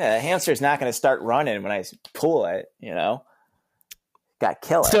 The hamster's not going to start running when I pull it, you know? Got to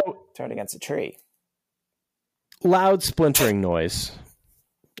kill it. So, throw it against a tree. Loud splintering noise.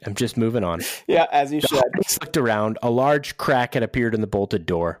 I'm just moving on. Yeah, as you should. I looked around. A large crack had appeared in the bolted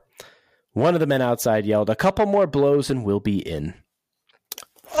door. One of the men outside yelled, "A couple more blows and we'll be in."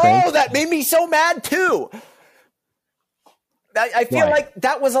 Frank? Oh, that made me so mad too. I feel like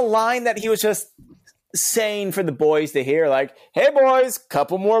that was a line that he was just saying for the boys to hear, like, "Hey boys,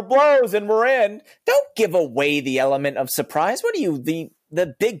 couple more blows and we're in." Don't give away the element of surprise. What are you,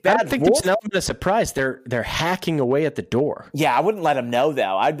 the big bad I don't think wolf? there's an element of surprise. They're hacking away at the door. Yeah, I wouldn't let them know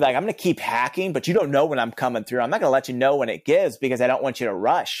though. I'd be like, "I'm going to keep hacking, but you don't know when I'm coming through. I'm not going to let you know when it gives because I don't want you to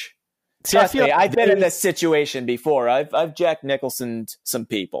rush." See, Trust me, I've been in this situation before. I've Jack Nicholsoned some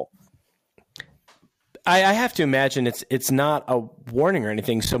people. I have to imagine it's not a warning or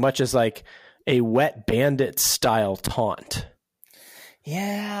anything so much as like a Wet Bandit style taunt.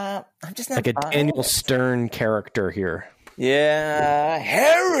 Yeah, I'm just not like a Daniel Stern character here. Yeah,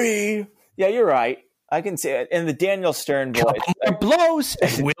 Harry. Yeah, you're right. I can see it in the Daniel Stern voice. Couple more blows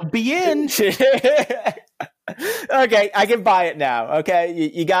and we'll be in. Okay, I can buy it now.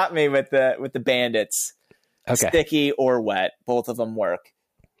 Okay, you got me with the bandits. Okay. Sticky or wet, both of them work.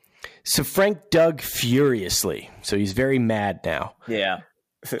 So Frank dug furiously. So he's very mad now. Yeah.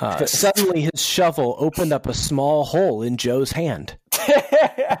 Suddenly his shovel opened up a small hole in Joe's hand.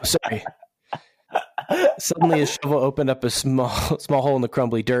 Sorry. Suddenly his shovel opened up a small hole in the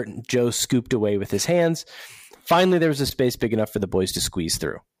crumbly dirt, and Joe scooped away with his hands. Finally, there was a space big enough for the boys to squeeze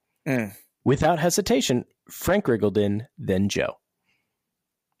through. Without hesitation, Frank wriggled in, then Joe.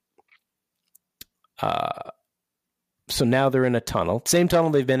 So now they're in a tunnel. Same tunnel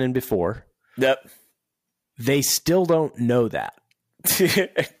they've been in before. Yep. They still don't know that.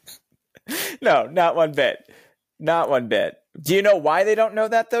 No, not one bit. Not one bit. Do you know why they don't know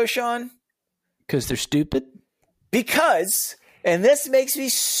that, though, Sean? Because they're stupid? Because, and this makes me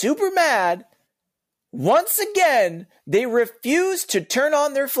super mad, once again, they refuse to turn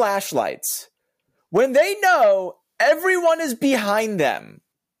on their flashlights when they know everyone is behind them.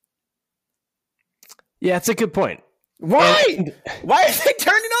 Yeah, it's a good point. Why? Why are they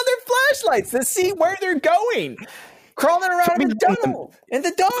turning on their flashlights to see where they're going? Crawling around in the tunnel, in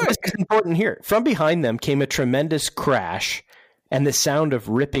the dark. This is important here. From behind them came a tremendous crash and the sound of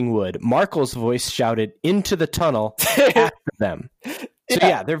ripping wood. Markle's voice shouted into the tunnel after them. So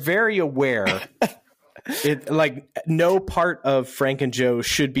yeah, they're very aware. Like no part of Frank and Joe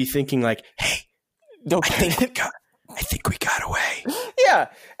should be thinking like, "Hey, don't I think we got away." Yeah,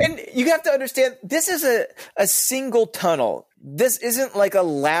 and you have to understand this is a single tunnel. This isn't like a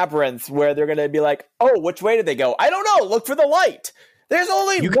labyrinth where they're going to be like, "Oh, which way did they go? I don't know. Look for the light." There's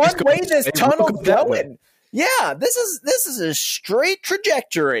only one way this tunnel's going. Yeah, this is a straight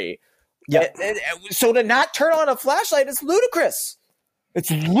trajectory. Yeah. So to not turn on a flashlight is ludicrous.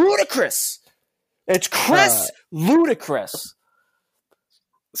 It's ludicrous. It's ludicrous.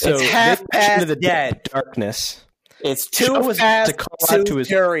 So it's half past the dead. Darkness. It's too fast, too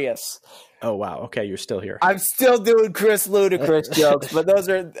furious. Oh wow! Okay, you're still here. I'm still doing Chris Ludacris jokes, but those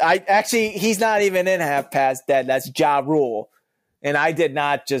are he's not even in Half Past Dead. That's Ja Rule, and I did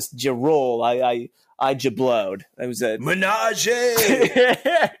not just Ja Rule. I jablowed. It was a Menage.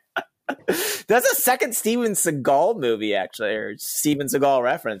 That's a second Steven Seagal movie, actually, or Steven Seagal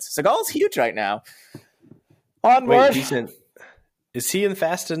reference. Seagal's huge right now. Onward. Wait, is he in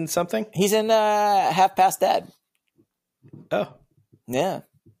Fast and something? He's in Half Past Dead. Oh. Yeah.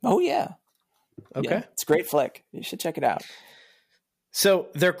 Oh, yeah. Okay. Yeah, it's a great flick. You should check it out. So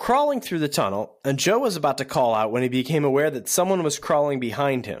they're crawling through the tunnel, and Joe was about to call out when he became aware that someone was crawling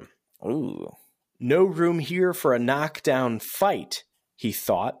behind him. Ooh. No room here for a knockdown fight, he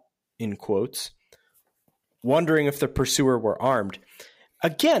thought, in quotes, wondering if the pursuer were armed.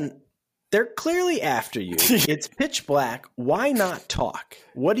 Again, they're clearly after you. It's pitch black. Why not talk?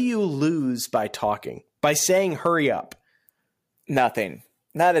 What do you lose by talking? By saying hurry up? Nothing.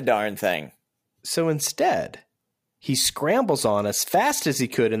 Not a darn thing. So instead, he scrambles on as fast as he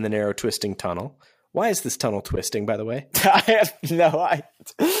could in the narrow twisting tunnel. Why is this tunnel twisting, by the way? I have no idea.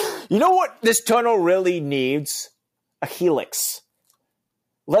 You know what this tunnel really needs? A helix.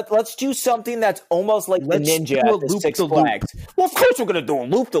 Let's do something that's almost like the Ninja at the Six Flags. Well, of course we're going to do a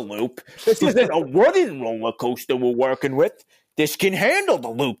loop-the-loop. This isn't a wooden roller coaster we're working with. This can handle the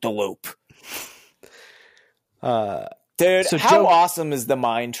loop-the-loop. Dude, so how awesome is the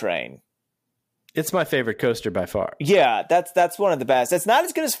Mine Train? It's my favorite coaster by far. Yeah, that's one of the best. It's not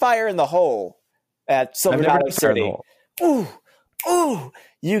as good as Fire in the Hole at Silver Dollar City. Ooh,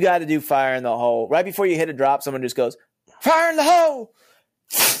 you got to do Fire in the Hole. Right before you hit a drop, someone just goes, "Fire in the hole!"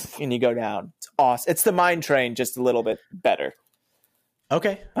 and you go down. It's awesome. It's the Mine Train, just a little bit better.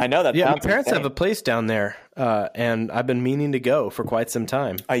 Okay. I know that. Yeah, my parents have a place down there, and I've been meaning to go for quite some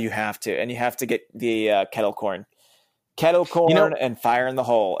time. Oh, you have to. And you have to get the kettle corn. Kettle corn and Fire in the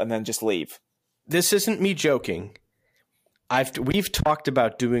Hole, and then just leave. This isn't me joking. We've talked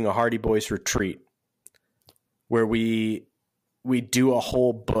about doing a Hardy Boys retreat where we do a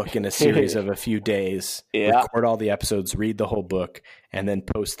whole book in a series of a few days, record all the episodes, read the whole book, and then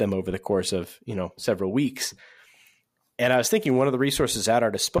post them over the course of, several weeks. And I was thinking one of the resources at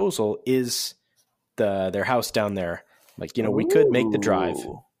our disposal is their house down there. Like, we could make the drive.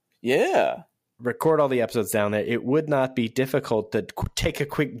 Yeah. Record all the episodes down there. It would not be difficult to take a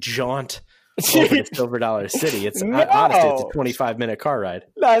quick jaunt over to Silver Dollar City. Honestly, it's a 25-minute car ride.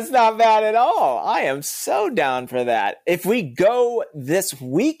 That's not bad at all. I am so down for that. If we go this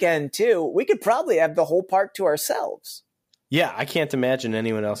weekend too, we could probably have the whole park to ourselves. Yeah, I can't imagine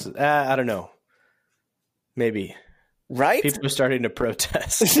anyone else. I don't know. Maybe. Right? People are starting to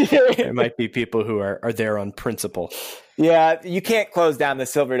protest. There might be people who are there on principle. Yeah, you can't close down the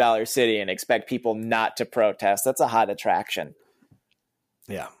Silver Dollar City and expect people not to protest. That's a hot attraction.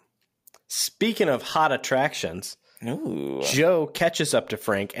 Yeah. Speaking of hot attractions, Ooh. Joe catches up to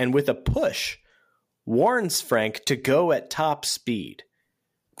Frank and with a push warns Frank to go at top speed.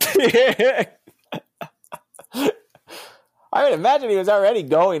 I would imagine he was already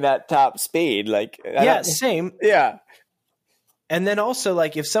going at top speed. Same. Yeah. And then also,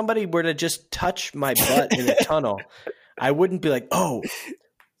 if somebody were to just touch my butt in a tunnel, I wouldn't be like, oh,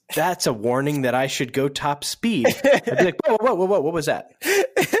 that's a warning that I should go top speed. I'd be like, whoa, what was that?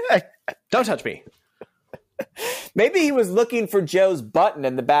 Don't touch me. Maybe he was looking for Joe's button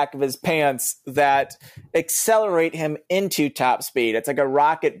in the back of his pants that accelerate him into top speed. It's like a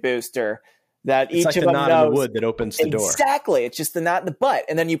rocket booster that each of them knows. It's like the knot in the wood that opens the door. Exactly. It's just the knot in the butt.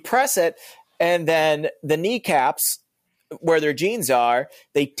 And then you press it, and then the kneecaps, where their jeans are,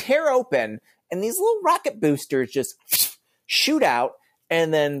 they tear open, and these little rocket boosters just shoot out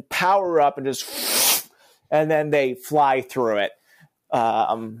and then power up and just, and then they fly through it.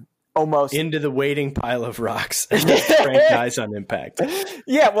 Almost into the waiting pile of rocks. And Frank dies on impact.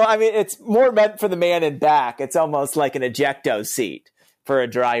 Yeah, well, I mean, it's more meant for the man in back. It's almost like an ejecto seat for a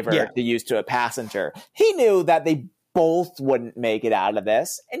driver to use to a passenger. He knew that they both wouldn't make it out of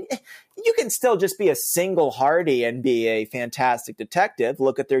this. And you can still just be a single Hardy and be a fantastic detective.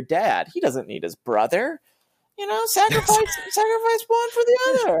 Look at their dad. He doesn't need his brother. Sacrifice one for the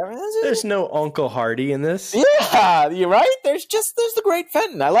other. I mean, There's no Uncle Hardy in this. Yeah, you're right. There's the great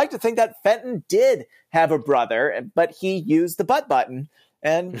Fenton. I like to think that Fenton did have a brother, but he used the butt button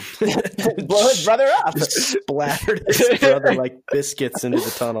and blow his brother up. Splattered his brother like biscuits into the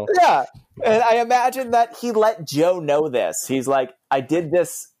tunnel. Yeah. And I imagine that he let Joe know this. He's like, I did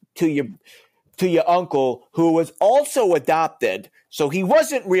this to your uncle who was also adopted. So he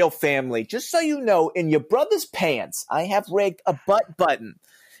wasn't real family. Just so you know, in your brother's pants, I have rigged a butt button.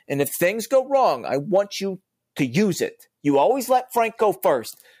 And if things go wrong, I want you to use it. You always let Frank go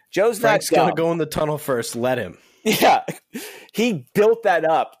first. Frank's going to go in the tunnel first. Let him. Yeah. He built that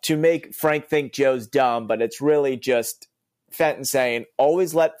up to make Frank think Joe's dumb, but it's really just Fenton saying,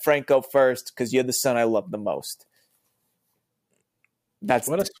 always let Frank go first because you're the son I love the most.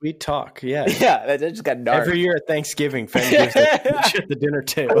 What a sweet talk. Yeah. Yeah, that just got dark. Every year at Thanksgiving, Fenton gives at the dinner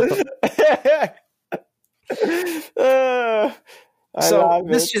table. So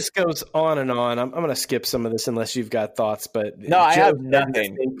this just goes on and on. I'm going to skip some of this unless you've got thoughts, but no, I have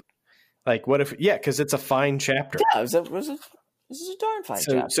nothing. Like, what if? Yeah, because it's a fine chapter. Yeah, this is a darn fine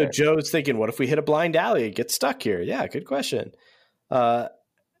chapter. So Joe's thinking, what if we hit a blind alley and get stuck here? Yeah, good question.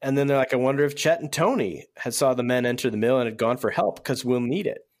 And then they're like, I wonder if Chet and Tony had saw the men enter the mill and had gone for help because we'll need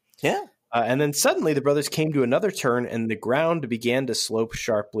it. Yeah. And then suddenly the brothers came to another turn and the ground began to slope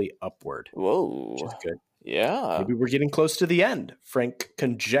sharply upward. Whoa. Which is good. Yeah. Maybe we're getting close to the end, Frank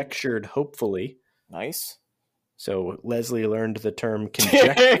conjectured hopefully. Nice. So Leslie learned the term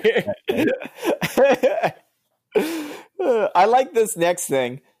conjecture. I like this next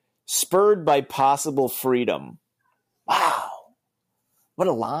thing. Spurred by possible freedom. Wow. What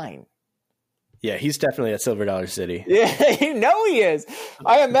a line. Yeah, he's definitely at Silver Dollar City. Yeah, you know he is.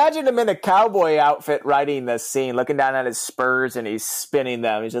 I imagine him in a cowboy outfit writing this scene, looking down at his spurs and he's spinning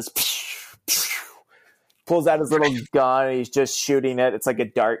them. He's just pulls out his little gun and he's just shooting it. It's like a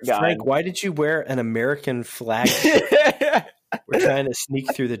dart gun. Frank, why did you wear an American flag? We're trying to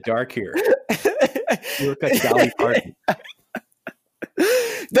sneak through the dark here. You look like Dolly Parton.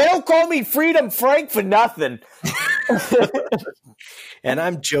 They don't call me Freedom Frank for nothing. And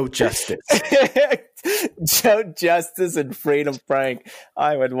I'm Joe Justice. Joe Justice and Freedom Frank.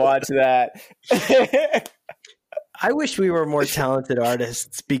 I would watch that. I wish we were more talented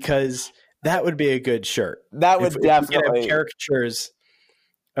artists because that would be a good shirt. That would definitely. If we could have caricatures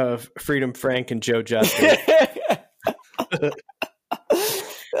of Freedom Frank and Joe Justice.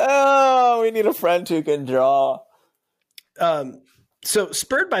 Oh, we need a friend who can draw. So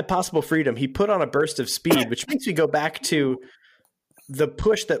spurred by possible freedom, he put on a burst of speed, which makes me go back to the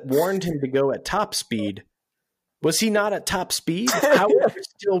push that warned him to go at top speed. Was he not at top speed? How was there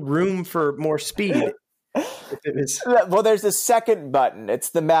still room for more speed? Well, there's the second button. It's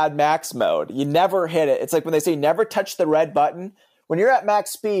the Mad Max mode. You never hit it. It's like when they say never touch the red button. When you're at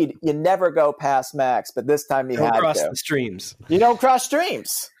max speed, you never go past max, but this time you had to. Don't cross the streams. You don't cross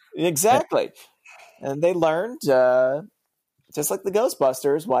streams. Exactly. And they learned, just like the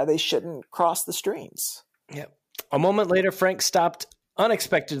Ghostbusters, why they shouldn't cross the streams. Yep. A moment later, Frank stopped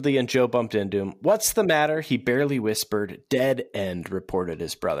unexpectedly and Joe bumped into him. What's the matter? He barely whispered. Dead end, reported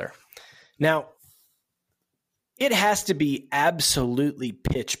his brother. Now, it has to be absolutely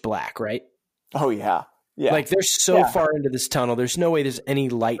pitch black, right? Oh, yeah. Yeah. Like, they're so far into this tunnel. There's no way there's any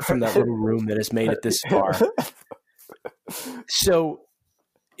light from that little room that has made it this far. So,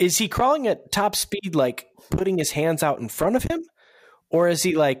 is he crawling at top speed, like putting his hands out in front of him? Or is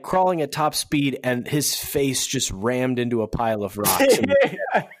he like crawling at top speed and his face just rammed into a pile of rocks?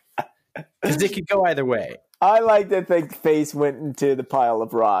 Because it could go either way. I like to think face went into the pile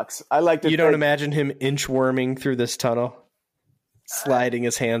of rocks. I like to. You don't imagine him inchworming through this tunnel, sliding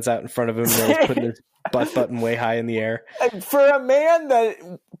his hands out in front of him, and he's putting his butt button way high in the air. For a man that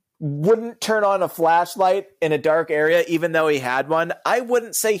wouldn't turn on a flashlight in a dark area, even though he had one, I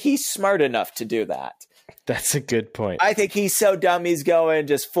wouldn't say he's smart enough to do that. That's a good point. I think he's so dumb he's going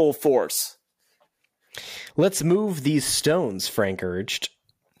just full force. Let's move these stones, Frank urged.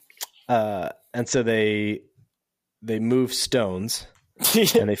 And so they move stones,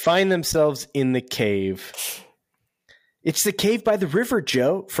 and they find themselves in the cave. It's the cave by the river,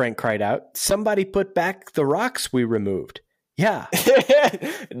 Joe, Frank cried out. Somebody put back the rocks we removed. Yeah.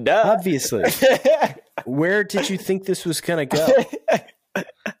 Obviously. Where did you think this was going to go?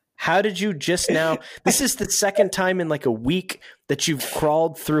 How did you just now? This is the second time in like a week that you've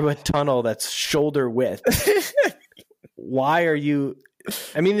crawled through a tunnel that's shoulder width. Why are you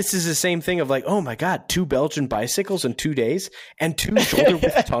I mean, this is the same thing of like, oh my God, 2 Belgian bicycles in 2 days and 2 shoulder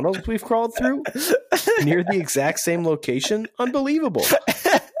width tunnels we've crawled through near the exact same location. Unbelievable.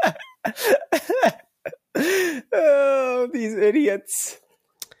 Oh, these idiots.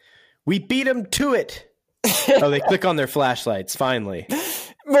 We beat them to it. Oh, they click on their flashlights, finally.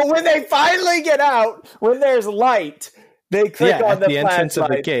 But when they finally get out, when there's light, they click on the entrance of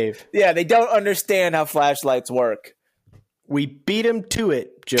the cave. Yeah, they don't understand how flashlights work. We beat him to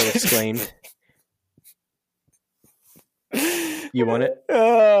it, Joe exclaimed. You want it?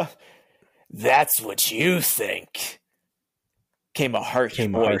 That's what you think. Came a harsh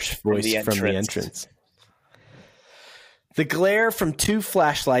voice from the entrance. The glare from 2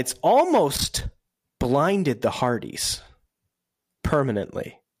 flashlights almost blinded the Hardys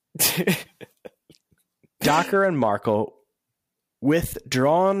permanently. Docker and Markle, with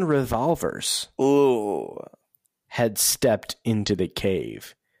drawn revolvers, had stepped into the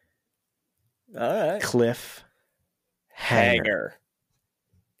cave. All right. Cliffhanger.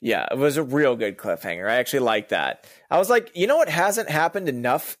 Yeah, it was a real good cliffhanger. I actually like that. I was like, you know what hasn't happened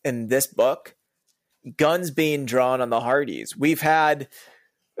enough in this book? Guns being drawn on the Hardys. We've had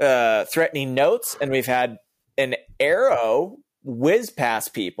threatening notes, and we've had an arrow whiz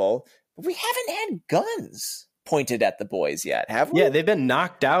past people, but we haven't had guns pointed at the boys yet, have we? Yeah, they've been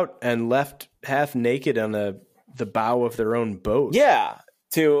knocked out and left half naked on the bow of their own boat. Yeah,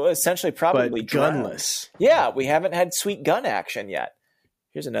 to essentially probably drown. Gunless. Yeah, we haven't had sweet gun action yet.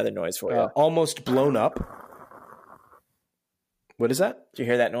 Here's another noise for you. Almost blown up. What is that? Did you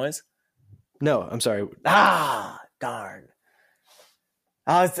hear that noise? No, I'm sorry. Ah, darn.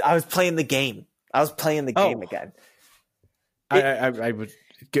 I was playing the game. I was playing the game again. I would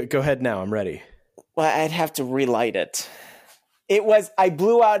go ahead now. I'm ready. Well, I'd have to relight it. I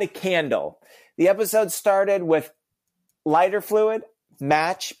blew out a candle. The episode started with lighter fluid,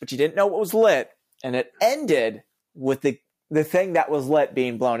 match, but you didn't know what was lit. And it ended with the thing that was lit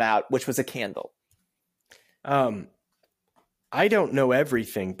being blown out, which was a candle. I don't know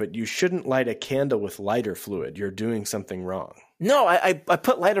everything, but you shouldn't light a candle with lighter fluid. You're doing something wrong. No, I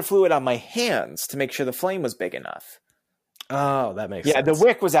put lighter fluid on my hands to make sure the flame was big enough. Oh, that makes sense. Yeah, the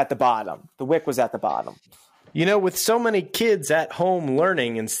wick was at the bottom. You know, with so many kids at home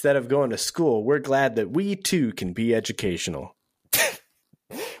learning instead of going to school, we're glad that we too can be educational.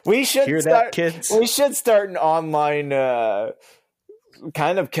 We should hear that, kids? We should start an online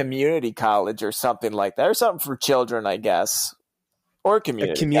kind of community college or something like that, or something for children, I guess, or a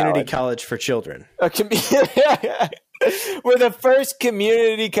community college for children. We're the first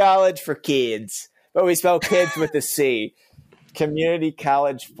community college for kids, but we spell kids with a C. Community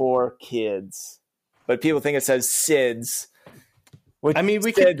college for kids, but people think it says SIDS. I mean,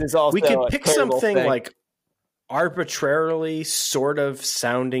 we could pick something like arbitrarily sort of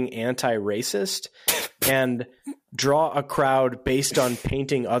sounding anti-racist and draw a crowd based on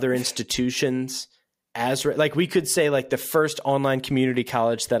painting other institutions as like we could say like the first online community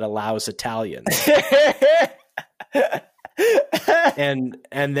college that allows Italians. and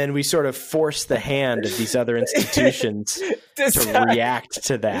then we sort of force the hand of these other institutions to react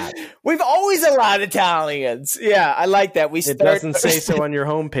to that. We've always allowed Italians. Yeah, I like that. It doesn't say so on your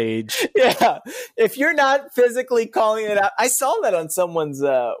homepage. Yeah, if you're not physically calling it out. I saw that on someone's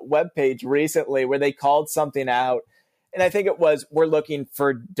webpage recently where they called something out, and I think it was, we're looking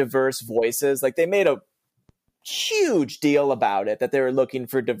for diverse voices. Like they made a huge deal about it, that they were looking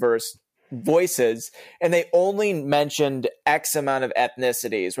for diverse voices, and they only mentioned X amount of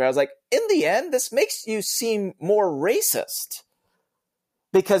ethnicities, where I was like, in the end, this makes you seem more racist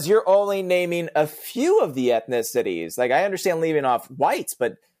because you're only naming a few of the ethnicities. Like, I understand leaving off whites,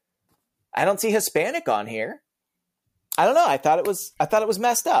 but I don't see Hispanic on here. I don't know. I thought it was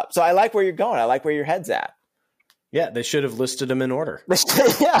messed up. So I like where you're going. I like where your head's at. Yeah, they should have listed them in order.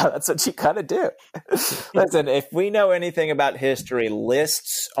 Yeah, that's what you gotta do. Listen, if we know anything about history,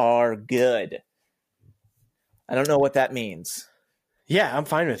 lists are good. I don't know what that means. Yeah, I'm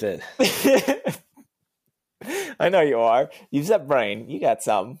fine with it. I know you are. Use that brain. You got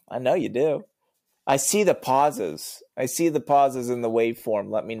something. I know you do. I see the pauses. I see the pauses in the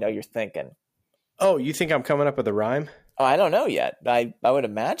waveform. Let me know you're thinking. Oh, you think I'm coming up with a rhyme? Oh, I don't know yet. I would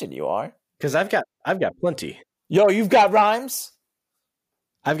imagine you are. Because I've got plenty. Yo, you've got rhymes?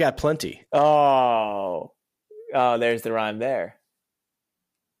 I've got plenty. Oh, there's the rhyme there.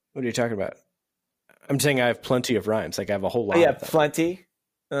 What are you talking about? I'm saying I have plenty of rhymes. Like I have a whole lot. Yeah, of them. Plenty.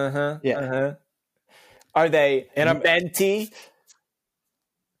 Yeah. Are they venti?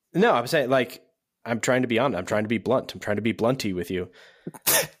 No, I'm saying like I'm trying to be honest. I'm trying to be blunt. I'm trying to be blunty with you.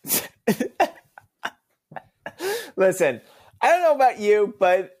 Listen, I don't know about you,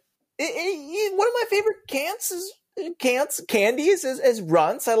 but one of my favorite candies is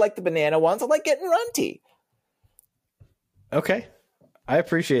runts. I like the banana ones. I like getting runty. Okay. I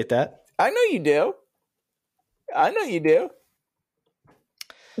appreciate that. I know you do.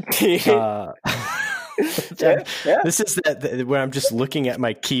 This is that where I'm just looking at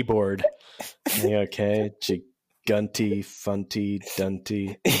my keyboard. Okay. Gigunty, funty,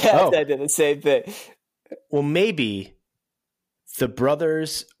 dunty. Yeah, I did the same thing. Well, maybe the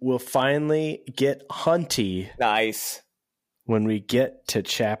brothers will finally get hunty. Nice. When we get to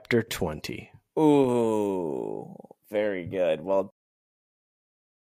chapter 20. Ooh, very good. Well,